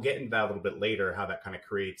 And we'll get into that a little bit later, how that kind of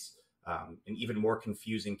creates an even more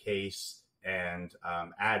confusing case and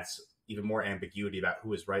adds even more ambiguity about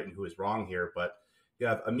who is right and who is wrong here. But you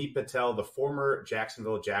have Amit Patel, the former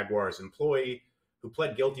Jacksonville Jaguars employee who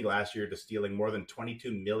pled guilty last year to stealing more than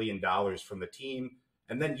 $22 million from the team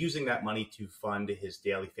and then using that money to fund his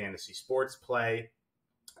daily fantasy sports play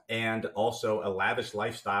and also a lavish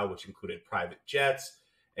lifestyle, which included private jets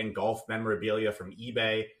and golf memorabilia from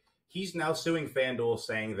eBay. He's now suing FanDuel,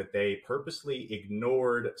 saying that they purposely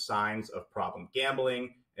ignored signs of problem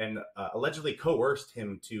gambling and allegedly coerced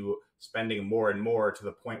him to spending more and more to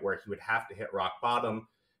the point where he would have to hit rock bottom,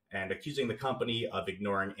 and accusing the company of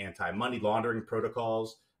ignoring anti-money laundering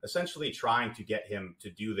protocols, essentially trying to get him to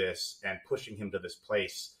do this and pushing him to this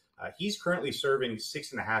place. He's currently serving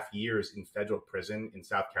 6.5 years in federal prison in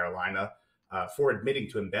South Carolina for admitting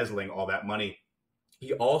to embezzling all that money.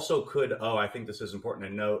 He also could owe, I think this is important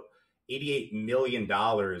to note, $88 million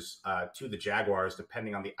to the Jaguars,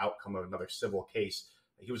 depending on the outcome of another civil case.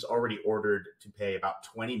 He was already ordered to pay about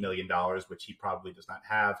 $20 million, which he probably does not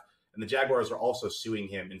have. And the Jaguars are also suing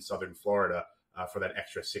him in Southern Florida for that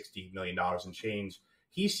extra $60 million and change.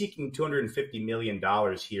 He's seeking $250 million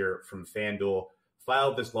here from FanDuel,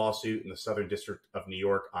 filed this lawsuit in the Southern District of New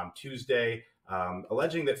York on Tuesday,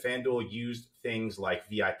 alleging that FanDuel used things like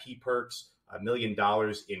VIP perks, $1 million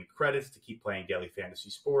in credits to keep playing daily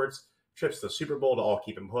fantasy sports, trips to the Super Bowl to all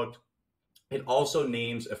keep him hooked. It also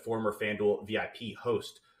names a former FanDuel VIP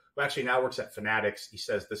host who actually now works at Fanatics. He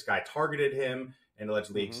says this guy targeted him and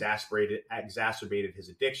allegedly exacerbated his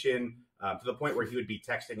addiction to the point where he would be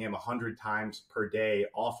texting him 100 times per day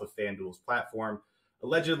off of FanDuel's platform,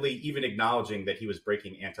 allegedly even acknowledging that he was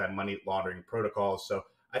breaking anti-money laundering protocols. So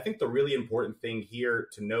I think the really important thing here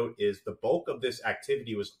to note is the bulk of this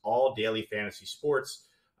activity was all daily fantasy sports,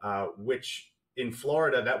 which in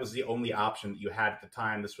Florida, that was the only option that you had at the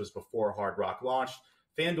time. This was before Hard Rock launched.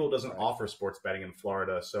 FanDuel doesn't offer sports betting in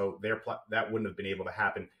Florida, so that wouldn't have been able to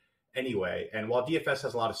happen anyway. And while DFS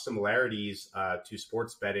has a lot of similarities to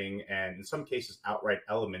sports betting and in some cases outright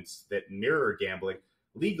elements that mirror gambling,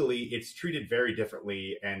 legally it's treated very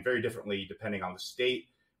differently and very differently depending on the state.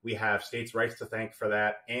 We have states' rights to thank for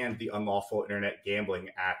that and the Unlawful Internet Gambling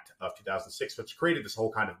Act of 2006, which created this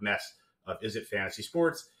whole kind of mess of, is it fantasy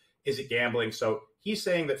sports? Is it gambling? So he's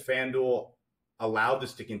saying that FanDuel allowed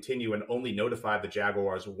this to continue and only notified the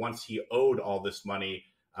Jaguars once he owed all this money.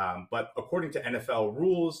 But according to NFL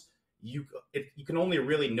rules, you can only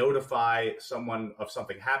really notify someone of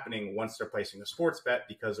something happening once they're placing a sports bet,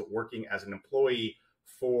 because working as an employee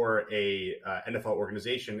for a NFL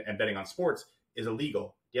organization and betting on sports is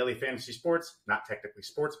illegal. Daily fantasy sports, not technically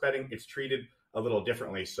sports betting. It's treated a little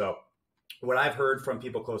differently. So what I've heard from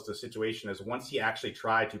people close to the situation is once he actually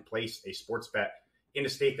tried to place a sports bet in a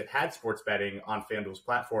state that had sports betting on FanDuel's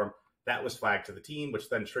platform, that was flagged to the team, which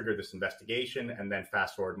then triggered this investigation. And then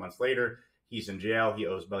fast forward months later, he's in jail. He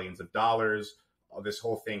owes millions of dollars. This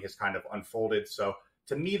whole thing has kind of unfolded. So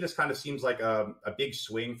to me, this kind of seems like a big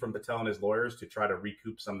swing from Patel and his lawyers to try to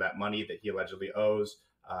recoup some of that money that he allegedly owes.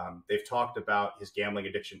 They've talked about his gambling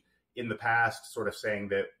addiction in the past, sort of saying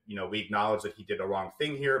that, we acknowledge that he did a wrong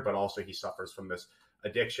thing here, but also he suffers from this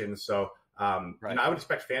addiction. So I would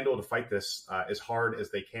expect FanDuel to fight this as hard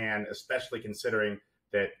as they can, especially considering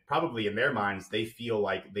that probably in their minds, they feel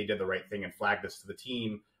like they did the right thing and flagged this to the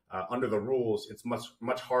team. Under the rules, it's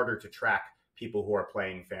much harder to track people who are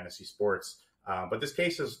playing fantasy sports. But this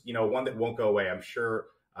case is, one that won't go away. I'm sure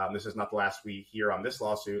this is not the last we hear on this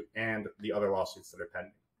lawsuit and the other lawsuits that are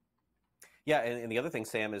pending. Yeah, and the other thing,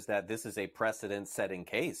 Sam, is that this is a precedent-setting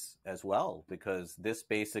case as well, because this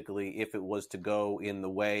basically, if it was to go in the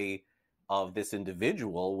way of this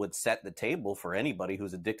individual, would set the table for anybody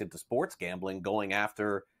who's addicted to sports gambling going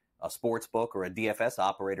after a sports book or a DFS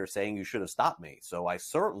operator saying you should have stopped me. So I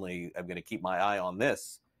certainly am going to keep my eye on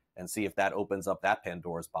this and see if that opens up that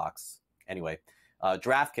Pandora's box. Anyway,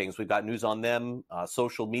 DraftKings, we've got news on them,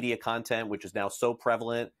 social media content, which is now so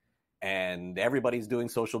prevalent. And everybody's doing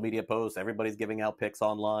social media posts. Everybody's giving out picks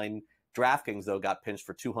online. DraftKings, though, got pinched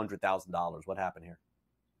for $200,000. What happened here?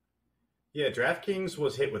 Yeah, DraftKings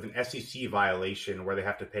was hit with an SEC violation where they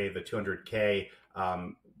have to pay the $200K.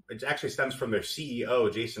 It actually stems from their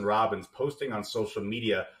CEO, Jason Robbins, posting on social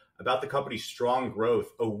media about the company's strong growth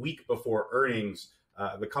a week before earnings.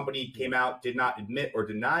 The company came out, did not admit or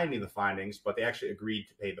deny any of the findings, but they actually agreed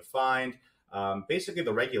to pay the fine. Basically,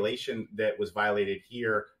 the regulation that was violated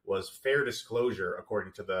here was fair disclosure,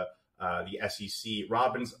 according to the SEC.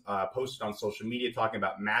 Robbins posted on social media talking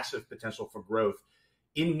about massive potential for growth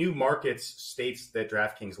in new markets, states that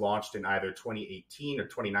DraftKings launched in either 2018 or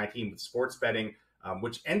 2019 with sports betting,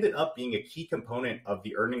 which ended up being a key component of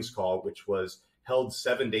the earnings call, which was held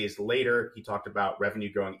 7 days later. He talked about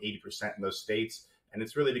revenue growing 80% in those states. And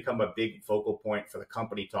it's really become a big focal point for the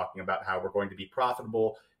company, talking about how we're going to be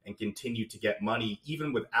profitable and continue to get money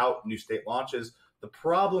even without new state launches. The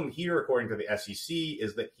problem here, according to the SEC,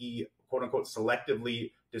 is that he, quote unquote,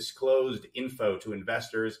 selectively disclosed info to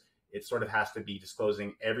investors. It sort of has to be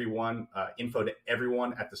disclosing info to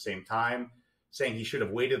everyone at the same time, saying he should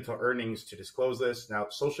have waited until earnings to disclose this. Now,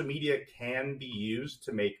 social media can be used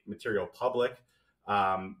to make material public,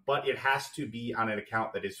 but it has to be on an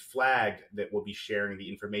account that is flagged that will be sharing the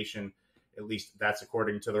information. At least that's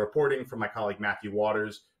according to the reporting from my colleague Matthew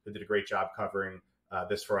Waters, who did a great job covering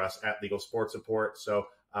this for us at Legal Sports Report. So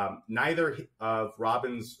neither of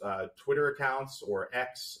Robbins' Twitter accounts or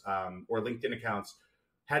X or LinkedIn accounts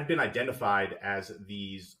had been identified as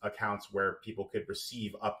these accounts where people could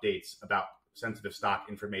receive updates about sensitive stock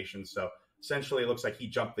information. So essentially, it looks like he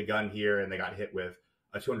jumped the gun here and they got hit with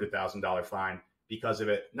a $200,000 fine because of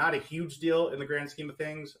it. Not a huge deal in the grand scheme of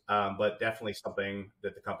things, but definitely something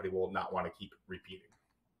that the company will not want to keep repeating.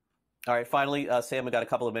 All right, finally, Sam, we got a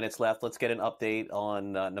couple of minutes left. Let's get an update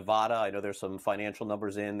on Nevada. I know there's some financial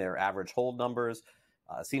numbers in their average hold numbers.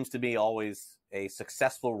 Seems to be always a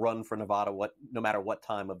successful run for Nevada, no matter what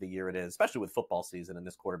time of the year it is, especially with football season and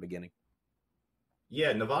this quarter beginning.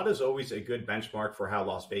 Yeah, Nevada is always a good benchmark for how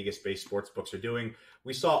Las Vegas-based sportsbooks are doing.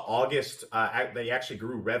 We saw August, they actually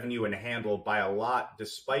grew revenue and handle by a lot,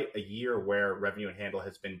 despite a year where revenue and handle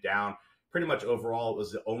has been down pretty much overall, it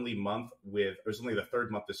was the only the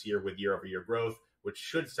third month this year with year-over-year growth, which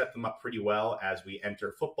should set them up pretty well as we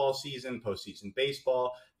enter football season, postseason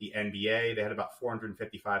baseball, the NBA. They had about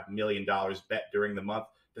 $455 million bet during the month,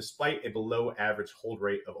 despite a below-average hold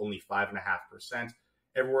rate of only 5.5%.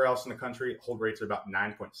 Everywhere else in the country, hold rates are about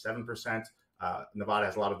 9.7%. Nevada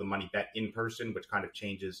has a lot of the money bet in person, which kind of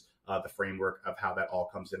changes the framework of how that all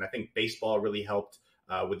comes in. I think baseball really helped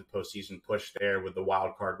with the postseason push there with the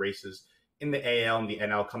wild card races in the AL and the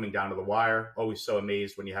NL coming down to the wire. Always so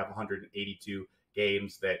amazed when you have 182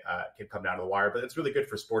 games that can come down to the wire, but it's really good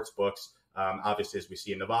for sports books. Obviously, as we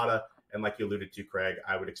see in Nevada, and like you alluded to, Craig,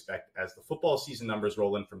 I would expect as the football season numbers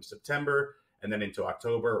roll in from September and then into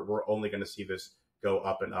October, we're only going to see this go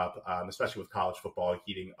up and up, especially with college football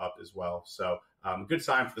heating up as well. So good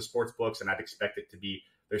sign for the sports books, and I'd expect it to be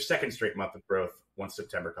their second straight month of growth once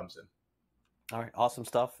September comes in. All right, awesome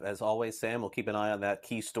stuff. As always, Sam, we'll keep an eye on that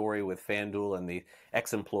key story with FanDuel and the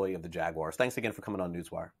ex-employee of the Jaguars. Thanks again for coming on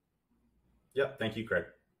NewsWire. Yep, thank you, Craig.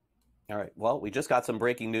 All right, well, we just got some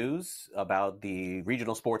breaking news about the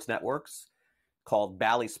regional sports networks called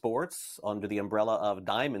Bally Sports under the umbrella of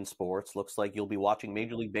Diamond Sports. Looks like you'll be watching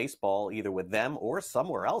Major League Baseball either with them or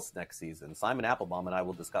somewhere else next season. Simon Applebaum and I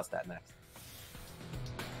will discuss that next.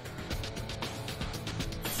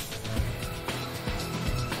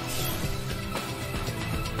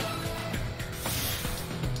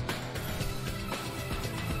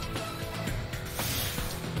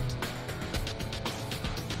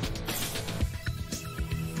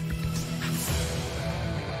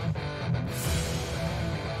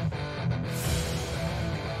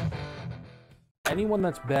 Anyone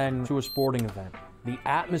that's been to a sporting event, the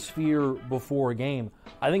atmosphere before a game,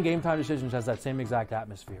 I think Game Time Decisions has that same exact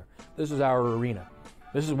atmosphere. This is our arena.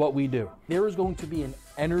 This is what we do. There is going to be an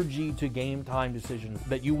energy to Game Time Decisions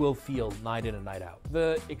that you will feel night in and night out.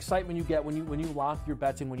 The excitement you get when you lock your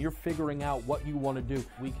bets in, when you're figuring out what you want to do,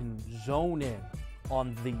 we can zone in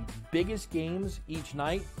on the biggest games each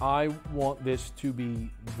night. I want this to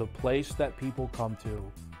be the place that people come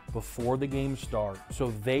to before the games start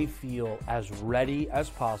so they feel as ready as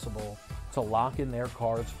possible to lock in their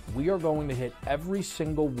cards. We are going to hit every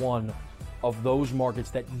single one of those markets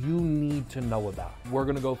that you need to know about. We're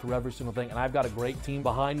going to go through every single thing, and I've got a great team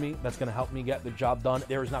behind me that's going to help me get the job done.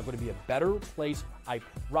 There is not going to be a better place, I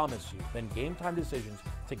promise you, than Game Time Decisions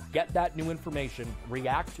to get that new information,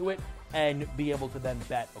 react to it, and be able to then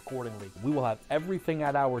bet accordingly. We will have everything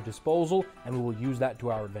at our disposal, and we will use that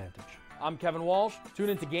to our advantage. I'm Kevin Walsh.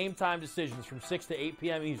 Tune into Game Time Decisions from 6 to 8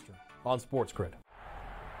 p.m. Eastern on SportsGrid.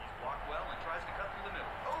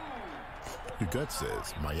 Your gut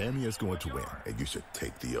says Miami is going to win, and you should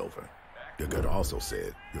take the over. Your gut also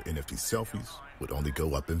said your NFT selfies would only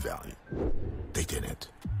go up in value. They didn't.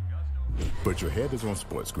 But your head is on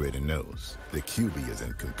SportsGrid and knows the QB is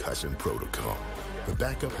in concussion protocol. The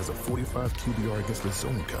backup has a 45 QBR against the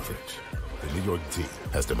zone coverage. The New York D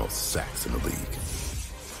has the most sacks in the league.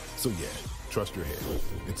 So yeah, trust your head.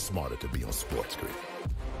 It's smarter to be on SportsGrid.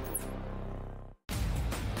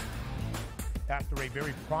 After a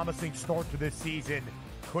very promising start to this season,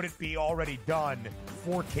 could it be already done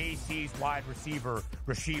for KC's wide receiver,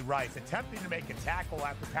 Rashee Rice, attempting to make a tackle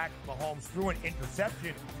after Patrick Mahomes threw an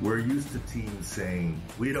interception? We're used to teams saying,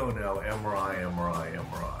 we don't know,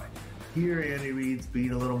 MRI. Here, Andy Reid's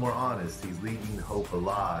being a little more honest. He's leaving hope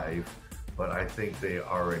alive. But I think they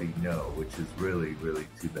already know, which is really, really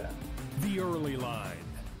too bad. The Early Line,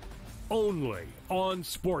 only on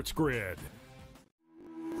SportsGrid.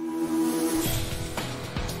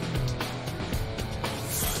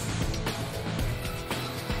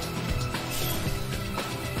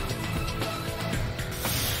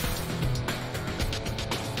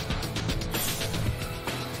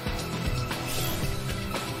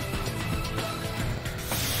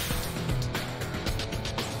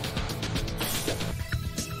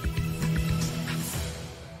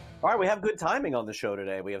 All right, we have good timing on the show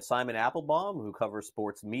today. We have Simon Applebaum, who covers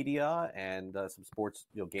sports media and some sports,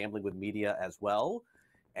 gambling with media as well.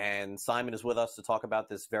 And Simon is with us to talk about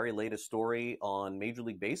this very latest story on Major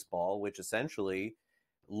League Baseball, which essentially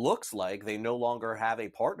looks like they no longer have a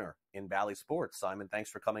partner in Bally Sports. Simon,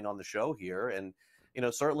 thanks for coming on the show here. And,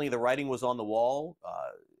 certainly the writing was on the wall.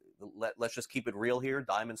 Let's just keep it real here.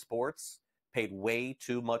 Diamond Sports paid way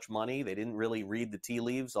too much money. They didn't really read the tea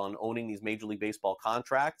leaves on owning these Major League Baseball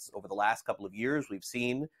contracts. Over the last couple of years, we've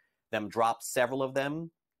seen them drop several of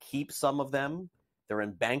them, keep some of them. They're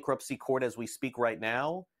in bankruptcy court as we speak right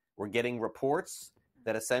now. We're getting reports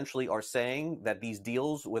that essentially are saying that these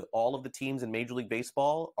deals with all of the teams in Major League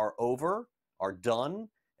Baseball are over, are done,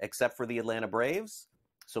 except for the Atlanta Braves.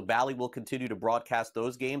 So Bally will continue to broadcast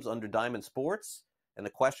those games under Diamond Sports. And the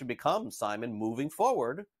question becomes, Simon, moving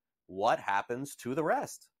forward, what happens to the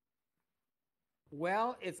rest?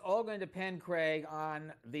 Well, it's all going to depend, Craig,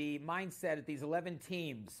 on the mindset of these 11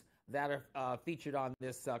 teams that are featured on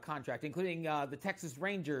this contract, including the Texas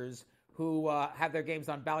Rangers, who have their games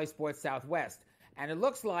on Bally Sports Southwest. And it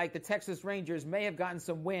looks like the Texas Rangers may have gotten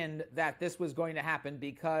some wind that this was going to happen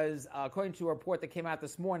because, according to a report that came out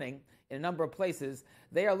this morning in a number of places,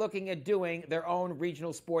 they are looking at doing their own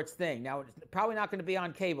regional sports thing. Now, it's probably not going to be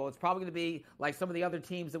on cable. It's probably going to be like some of the other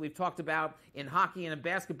teams that we've talked about in hockey and in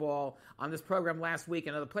basketball on this program last week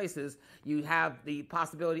and other places. You have the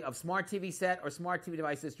possibility of smart TV set or smart TV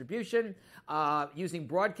device distribution, using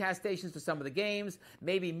broadcast stations for some of the games,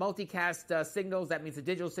 maybe multicast signals. That means a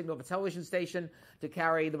digital signal of a television station to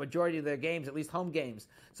carry the majority of their games, at least home games.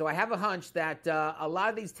 So I have a hunch that a lot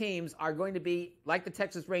of these teams are going to be, like the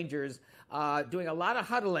Texas Rangers, doing a lot of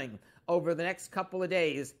huddling over the next couple of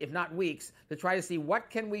days, if not weeks, to try to see what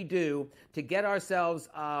can we do to get ourselves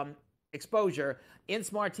exposure in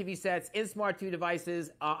smart TV sets, in smart TV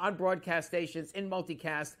devices, on broadcast stations, in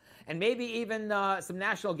multicast, and maybe even some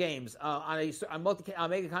national games on a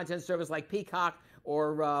mega content service like Peacock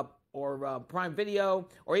or Prime Video,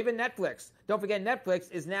 or even Netflix. Don't forget, Netflix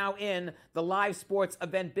is now in the live sports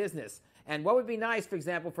event business. And what would be nice, for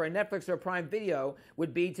example, for a Netflix or a Prime Video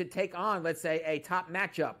would be to take on, let's say, a top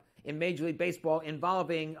matchup in Major League Baseball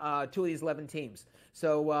involving two of these 11 teams.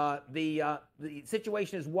 So the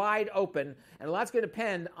situation is wide open, and a lot's going to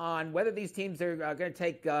depend on whether these teams are going to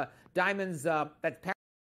take Diamond's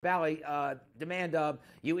Bally demand of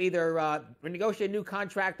you either renegotiate a new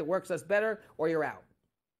contract that works us better or you're out.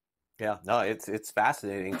 Yeah, no, it's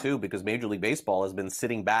fascinating, too, because Major League Baseball has been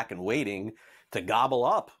sitting back and waiting to gobble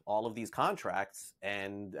up all of these contracts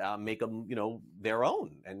and make them, their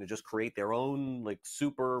own, and to just create their own like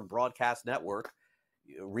super broadcast network,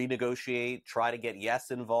 renegotiate, try to get Yes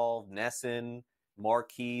involved, Nesson,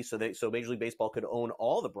 Marquee, so Major League Baseball could own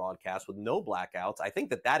all the broadcasts with no blackouts. I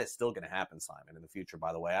think that is still going to happen, Simon, in the future,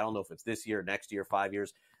 by the way. I don't know if it's this year, next year, 5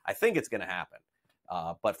 years. I think it's going to happen.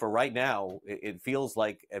 But for right now, it feels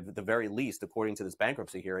like, at the very least, according to this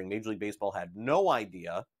bankruptcy hearing, Major League Baseball had no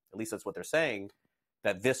idea, at least that's what they're saying,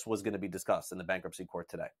 that this was going to be discussed in the bankruptcy court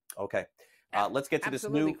today. Okay. Let's get to this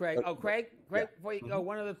new... Craig. Craig, before you go,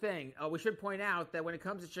 one other thing. We should point out that when it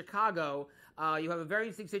comes to Chicago, you have a very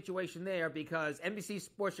interesting situation there because NBC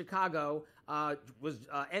Sports Chicago was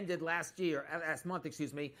ended last month,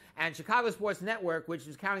 and Chicago Sports Network, which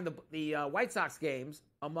is carrying the White Sox games,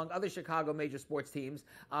 among other Chicago major sports teams,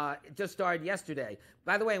 just started yesterday.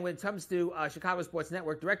 By the way, when it comes to Chicago Sports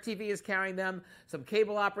Network, DirecTV is carrying them, some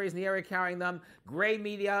cable operators in the area carrying them, Gray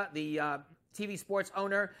Media, the TV sports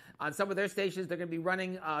owner, on some of their stations, they're going to be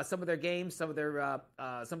running some of their games, some of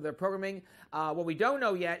their programming. What we don't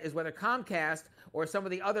know yet is whether Comcast or some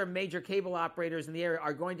of the other major cable operators in the area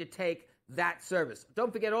are going to take that service.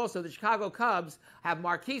 Don't forget also the Chicago Cubs have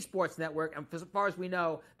Marquee Sports Network, and as far as we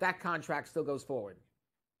know, that contract still goes forward.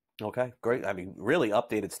 Okay, great. I mean, really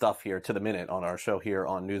updated stuff here to the minute on our show here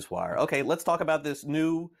on NewsWire. Okay, let's talk about this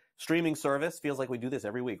new streaming service. Feels like we do this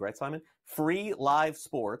every week, right, Simon? Free Live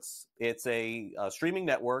Sports. It's a streaming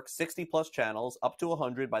network, 60-plus channels, up to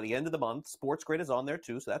 100 by the end of the month. SportsGrid is on there,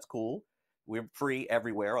 too, so that's cool. We're free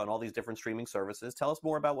everywhere on all these different streaming services. Tell us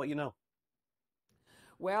more about what you know.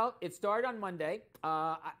 Well, it started on Monday.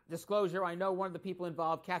 Disclosure, I know one of the people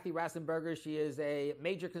involved, Kathy Rassenberger. She is a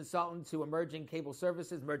major consultant to emerging cable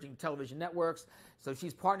services, emerging television networks. So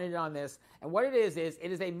she's partnered on this. And what it is it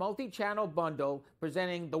is a multi-channel bundle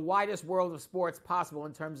presenting the widest world of sports possible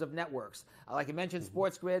in terms of networks. Like I mentioned,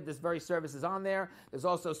 SportsGrid, this very service is on there. There's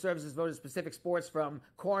also services devoted to specific sports from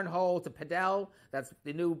cornhole to padel. That's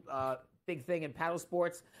the new big thing in paddle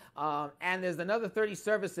sports. And there's another 30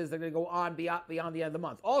 services that are going to go on beyond the end of the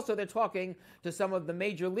month. Also, they're talking to some of the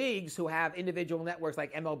major leagues who have individual networks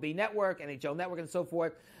like MLB Network, NHL Network, and so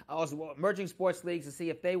forth, also emerging sports leagues, to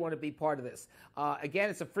see if they want to be part of this.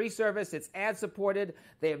 Again, it's a free service. It's ad-supported.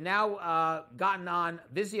 They have now gotten on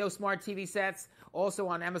Vizio Smart TV sets, also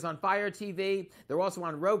on Amazon Fire TV. They're also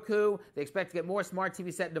on Roku. They expect to get more Smart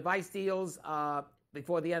TV set device deals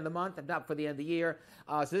before the end of the month, if not for the end of the year.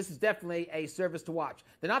 So this is definitely a service to watch.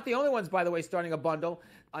 They're not the only ones, by the way, starting a bundle.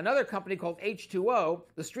 Another company called H2O,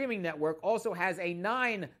 the streaming network, also has a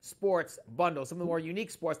 9-sports bundle, some of the more unique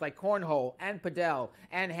sports like cornhole and padel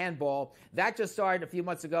and handball. That just started a few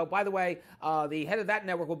months ago. By the way, the head of that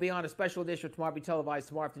network will be on a special edition of Tomorrow Be Televised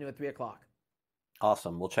tomorrow afternoon at 3 o'clock.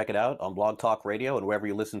 Awesome. We'll check it out on Blog Talk Radio and wherever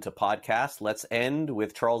you listen to podcasts. Let's end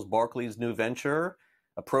with Charles Barkley's new venture,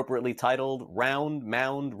 appropriately titled Round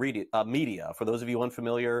Mound Media. For those of you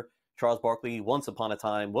unfamiliar, Charles Barkley, once upon a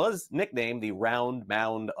time, was nicknamed the Round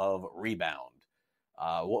Mound of Rebound.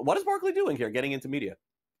 What is Barkley doing here, getting into media?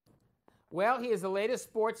 Well, he is the latest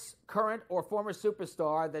sports current or former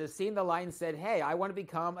superstar that has seen the light and said, hey, I want to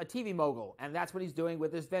become a TV mogul. And that's what he's doing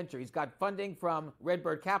with this venture. He's got funding from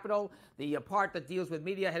Redbird Capital, the part that deals with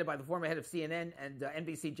media, headed by the former head of CNN and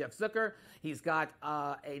NBC, Jeff Zucker. He's got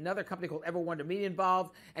another company called Ever Wonder Media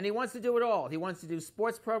involved. And he wants to do it all. He wants to do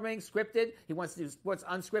sports programming, scripted. He wants to do sports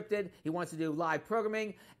unscripted. He wants to do live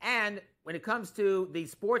programming. And when it comes to the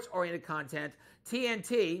sports-oriented content,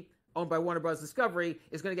 TNT, owned by Warner Bros. Discovery,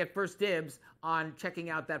 is going to get first dibs on checking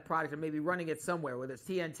out that product and maybe running it somewhere, whether it's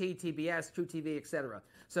TNT, TBS, True TV, etc.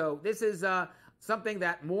 So this is something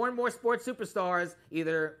that more and more sports superstars,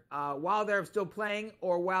 either while they're still playing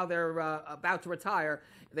or while they're about to retire,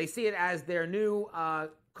 they see it as their new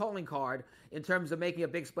calling card in terms of making a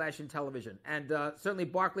big splash in television. And certainly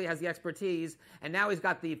Barkley has the expertise, and now he's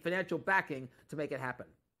got the financial backing to make it happen.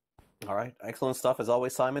 All right. Excellent stuff as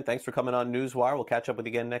always, Simon. Thanks for coming on NewsWire. We'll catch up with you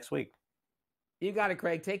again next week. You got it,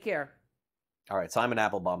 Craig. Take care. All right. Simon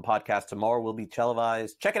Applebaum podcast tomorrow will be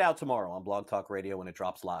televised. Check it out tomorrow on Blog Talk Radio when it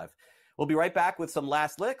drops live. We'll be right back with some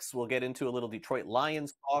last licks. We'll get into a little Detroit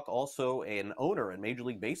Lions talk. Also, an owner in Major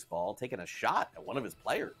League Baseball taking a shot at one of his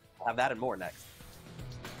players. We'll have that and more next.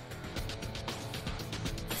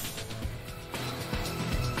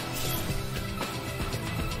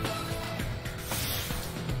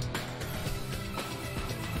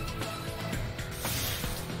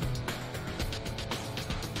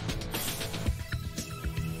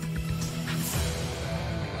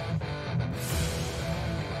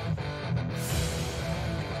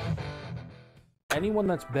 Anyone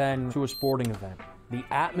that's been to a sporting event, the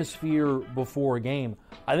atmosphere before a game,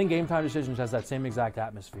 I think Game Time Decisions has that same exact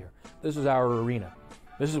atmosphere. This is our arena.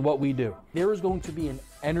 This is what we do. There is going to be an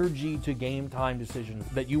energy to Game Time Decisions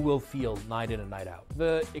that you will feel night in and night out.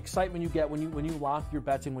 The excitement you get when you lock your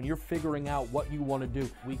bets in, when you're figuring out what you want to do,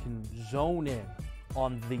 we can zone in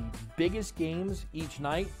on the biggest games each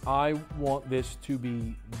night. I want this to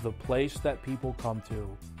be the place that people come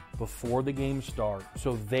to before the games start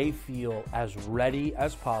so they feel as ready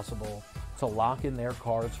as possible to lock in their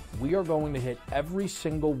cards. We are going to hit every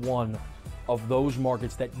single one of those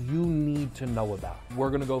markets that you need to know about. We're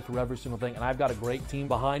going to go through every single thing, and I've got a great team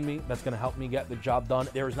behind me that's going to help me get the job done.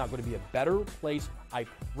 There is not going to be a better place, I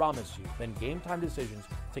promise you, than Game Time Decisions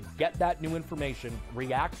to get that new information,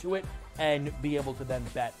 react to it, and be able to then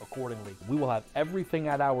bet accordingly. We will have everything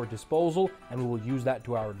at our disposal, and we will use that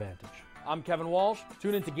to our advantage. I'm Kevin Walsh.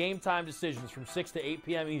 Tune into Game Time Decisions from 6 to 8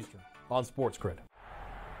 p.m. Eastern on SportsGrid.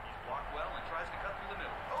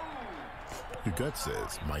 Your gut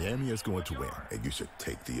says Miami is going to win, and you should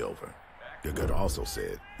take the over. Your gut also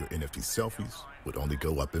said your NFT selfies would only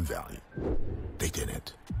go up in value. They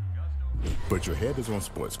didn't. But your head is on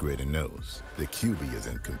SportsGrid and knows the QB is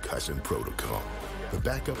in concussion protocol. The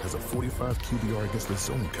backup has a 45 QBR against the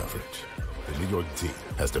zone coverage. The New York D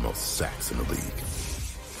has the most sacks in the league.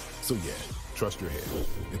 So yeah, trust your head.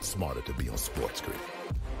 It's smarter to be on SportsGrid.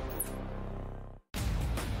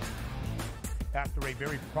 After a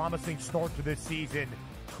very promising start to this season,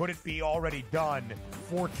 could it be already done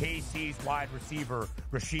for KC's wide receiver,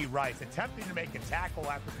 Rashee Rice, attempting to make a tackle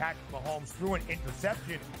after Patrick Mahomes threw an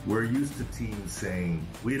interception? We're used to teams saying,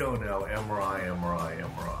 we don't know, MRI, MRI,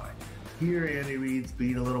 MRI. Here, Andy Reid's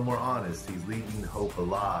being a little more honest. He's leaving hope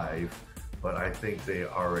alive, but I think they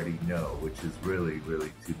already know, which is really,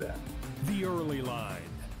 really too bad. The Early Line,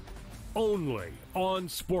 only on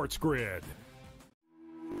SportsGrid.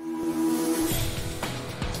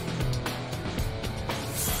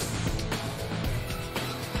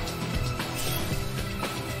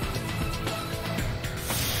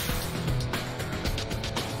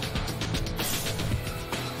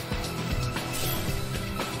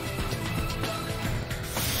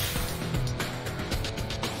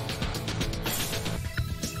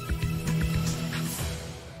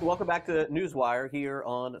 Welcome back to NewsWire here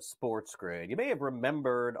on SportsGrid. You may have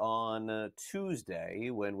remembered on Tuesday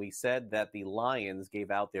when we said that the Lions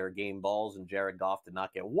gave out their game balls and Jared Goff did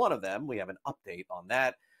not get one of them. We have an update on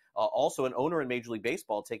that. Also, an owner in Major League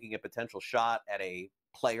Baseball taking a potential shot at a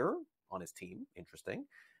player on his team. Interesting.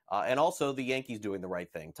 And also the Yankees doing the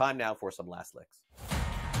right thing. Time now for some last licks.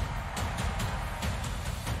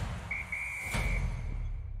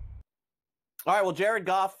 All right, well, Jared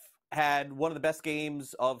Goff had one of the best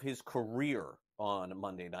games of his career on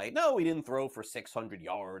Monday night. No, he didn't throw for 600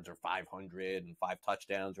 yards or 500 and 5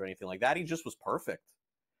 touchdowns or anything like that. He just was perfect.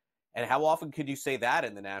 And how often could you say that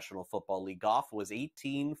in the National Football League? Goff was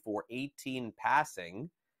 18 for 18 passing,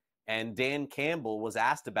 and Dan Campbell was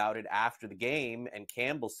asked about it after the game, and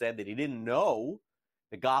Campbell said that he didn't know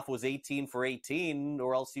that Goff was 18 for 18,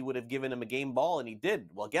 or else he would have given him a game ball, and he did.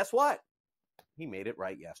 Well, guess what? He made it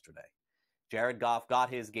right yesterday. Jared Goff got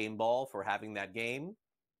his game ball for having that game.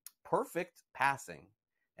 Perfect passing,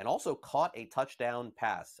 and also caught a touchdown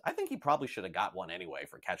pass. I think he probably should have got one anyway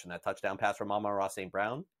for catching that touchdown pass from Amon-Ra St.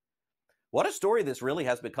 Brown. What a story this really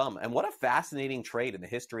has become, and what a fascinating trade in the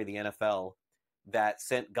history of the NFL that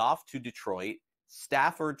sent Goff to Detroit,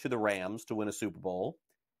 Stafford to the Rams to win a Super Bowl,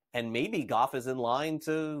 and maybe Goff is in line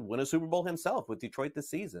to win a Super Bowl himself with Detroit this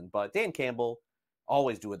season. But Dan Campbell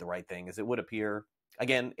always doing the right thing, as it would appear.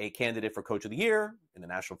 Again, a candidate for Coach of the Year in the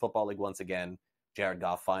National Football League once again. Jared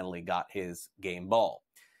Goff finally got his game ball.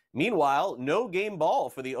 Meanwhile, no game ball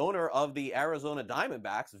for the owner of the Arizona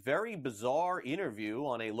Diamondbacks. Very bizarre interview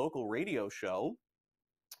on a local radio show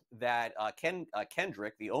that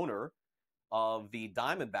Kendrick, the owner of the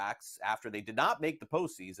Diamondbacks, after they did not make the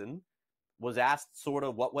postseason, was asked sort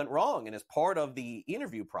of what went wrong. And as part of the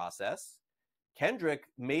interview process, Kendrick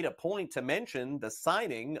made a point to mention the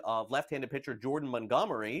signing of left-handed pitcher Jordan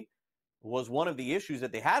Montgomery was one of the issues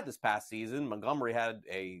that they had this past season. Montgomery had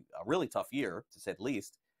a really tough year, to say the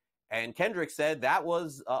least. And Kendrick said that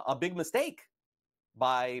was a big mistake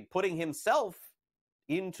by putting himself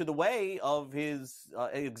into the way of his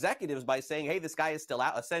executives by saying, hey, this guy is still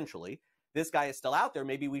out, essentially. This guy is still out there.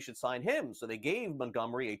 Maybe we should sign him. So they gave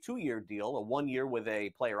Montgomery a 2-year deal, a 1 year with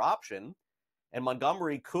a player option. And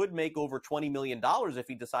Montgomery could make over $20 million if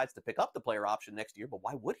he decides to pick up the player option next year. But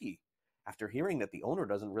why would he? After hearing that the owner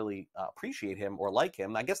doesn't really appreciate him or like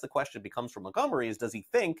him, I guess the question becomes for Montgomery is, does he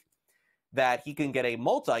think that he can get a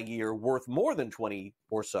multi-year worth more than $20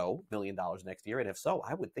 or so million next year? And if so,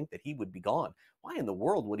 I would think that he would be gone. Why in the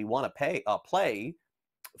world would he want to play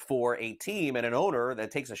for a team and an owner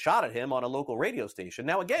that takes a shot at him on a local radio station?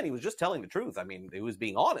 Now, again, he was just telling the truth. I mean, he was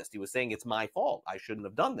being honest. He was saying, it's my fault. I shouldn't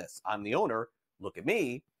have done this. I'm the owner. Look at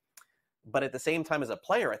me. But at the same time, as a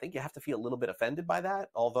player, I think you have to feel a little bit offended by that.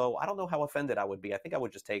 Although I don't know how offended I would be. I think I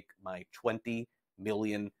would just take my $20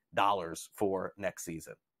 million for next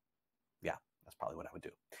season. Yeah, that's probably what I would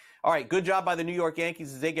do. All right, good job by the New York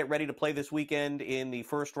Yankees as they get ready to play this weekend in the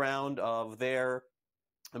first round of their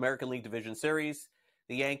American League Division Series.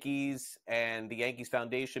 The Yankees and the Yankees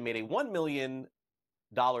Foundation made a $1 million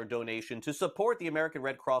donation to support the American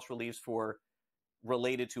Red Cross reliefs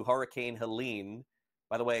related to Hurricane Helene.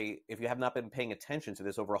 By the way, if you have not been paying attention to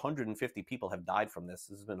this, over 150 people have died from this.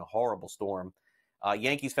 This has been a horrible storm.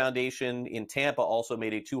 Yankees Foundation in Tampa also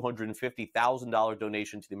made a $250,000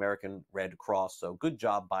 donation to the American Red Cross. So good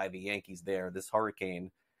job by the Yankees there. This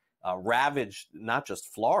hurricane ravaged not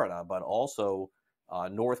just Florida, but also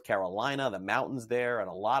North Carolina, the mountains there, and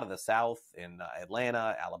a lot of the South in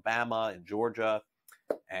Atlanta, Alabama, and Georgia.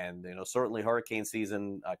 And, certainly hurricane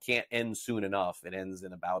season can't end soon enough. It ends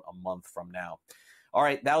in about a month from now. All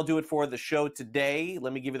right, that'll do it for the show today.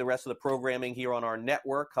 Let me give you the rest of the programming here on our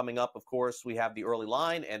network. Coming up, of course, we have the early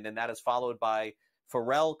line, and then that is followed by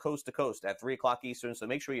Pharrell Coast to Coast at 3 o'clock Eastern. So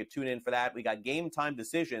make sure you tune in for that. We got game time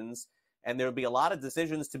decisions, and there'll be a lot of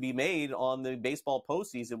decisions to be made on the baseball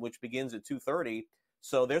postseason, which begins at 2:30.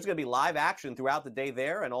 So there's going to be live action throughout the day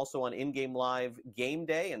there, and also on in-game live game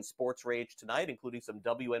day and Sports Rage tonight, including some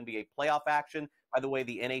WNBA playoff action. By the way,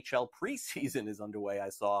 the NHL preseason is underway, I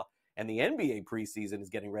saw. And the NBA preseason is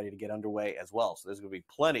getting ready to get underway as well. So there's going to be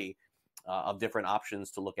plenty of different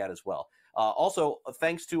options to look at as well. Also,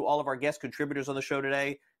 thanks to all of our guest contributors on the show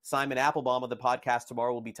today. Simon Applebaum of the podcast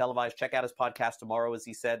tomorrow will be televised. Check out his podcast tomorrow, as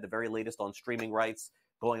he said, the very latest on streaming rights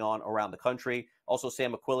going on around the country. Also,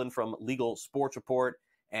 Sam McQuillan from Legal Sports Report.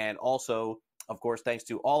 And also, of course, thanks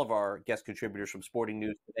to all of our guest contributors from Sporting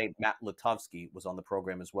News today, Matt Lutovsky was on the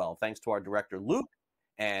program as well. Thanks to our director, Luke,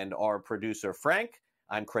 and our producer, Frank.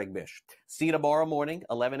 I'm Craig Mish. See you tomorrow morning,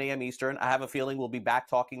 11 a.m. Eastern. I have a feeling we'll be back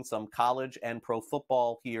talking some college and pro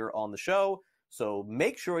football here on the show. So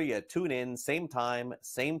make sure you tune in, same time,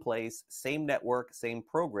 same place, same network, same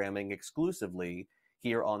programming exclusively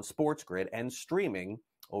here on SportsGrid and streaming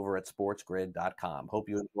over at sportsgrid.com. Hope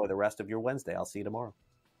you enjoy the rest of your Wednesday. I'll see you tomorrow.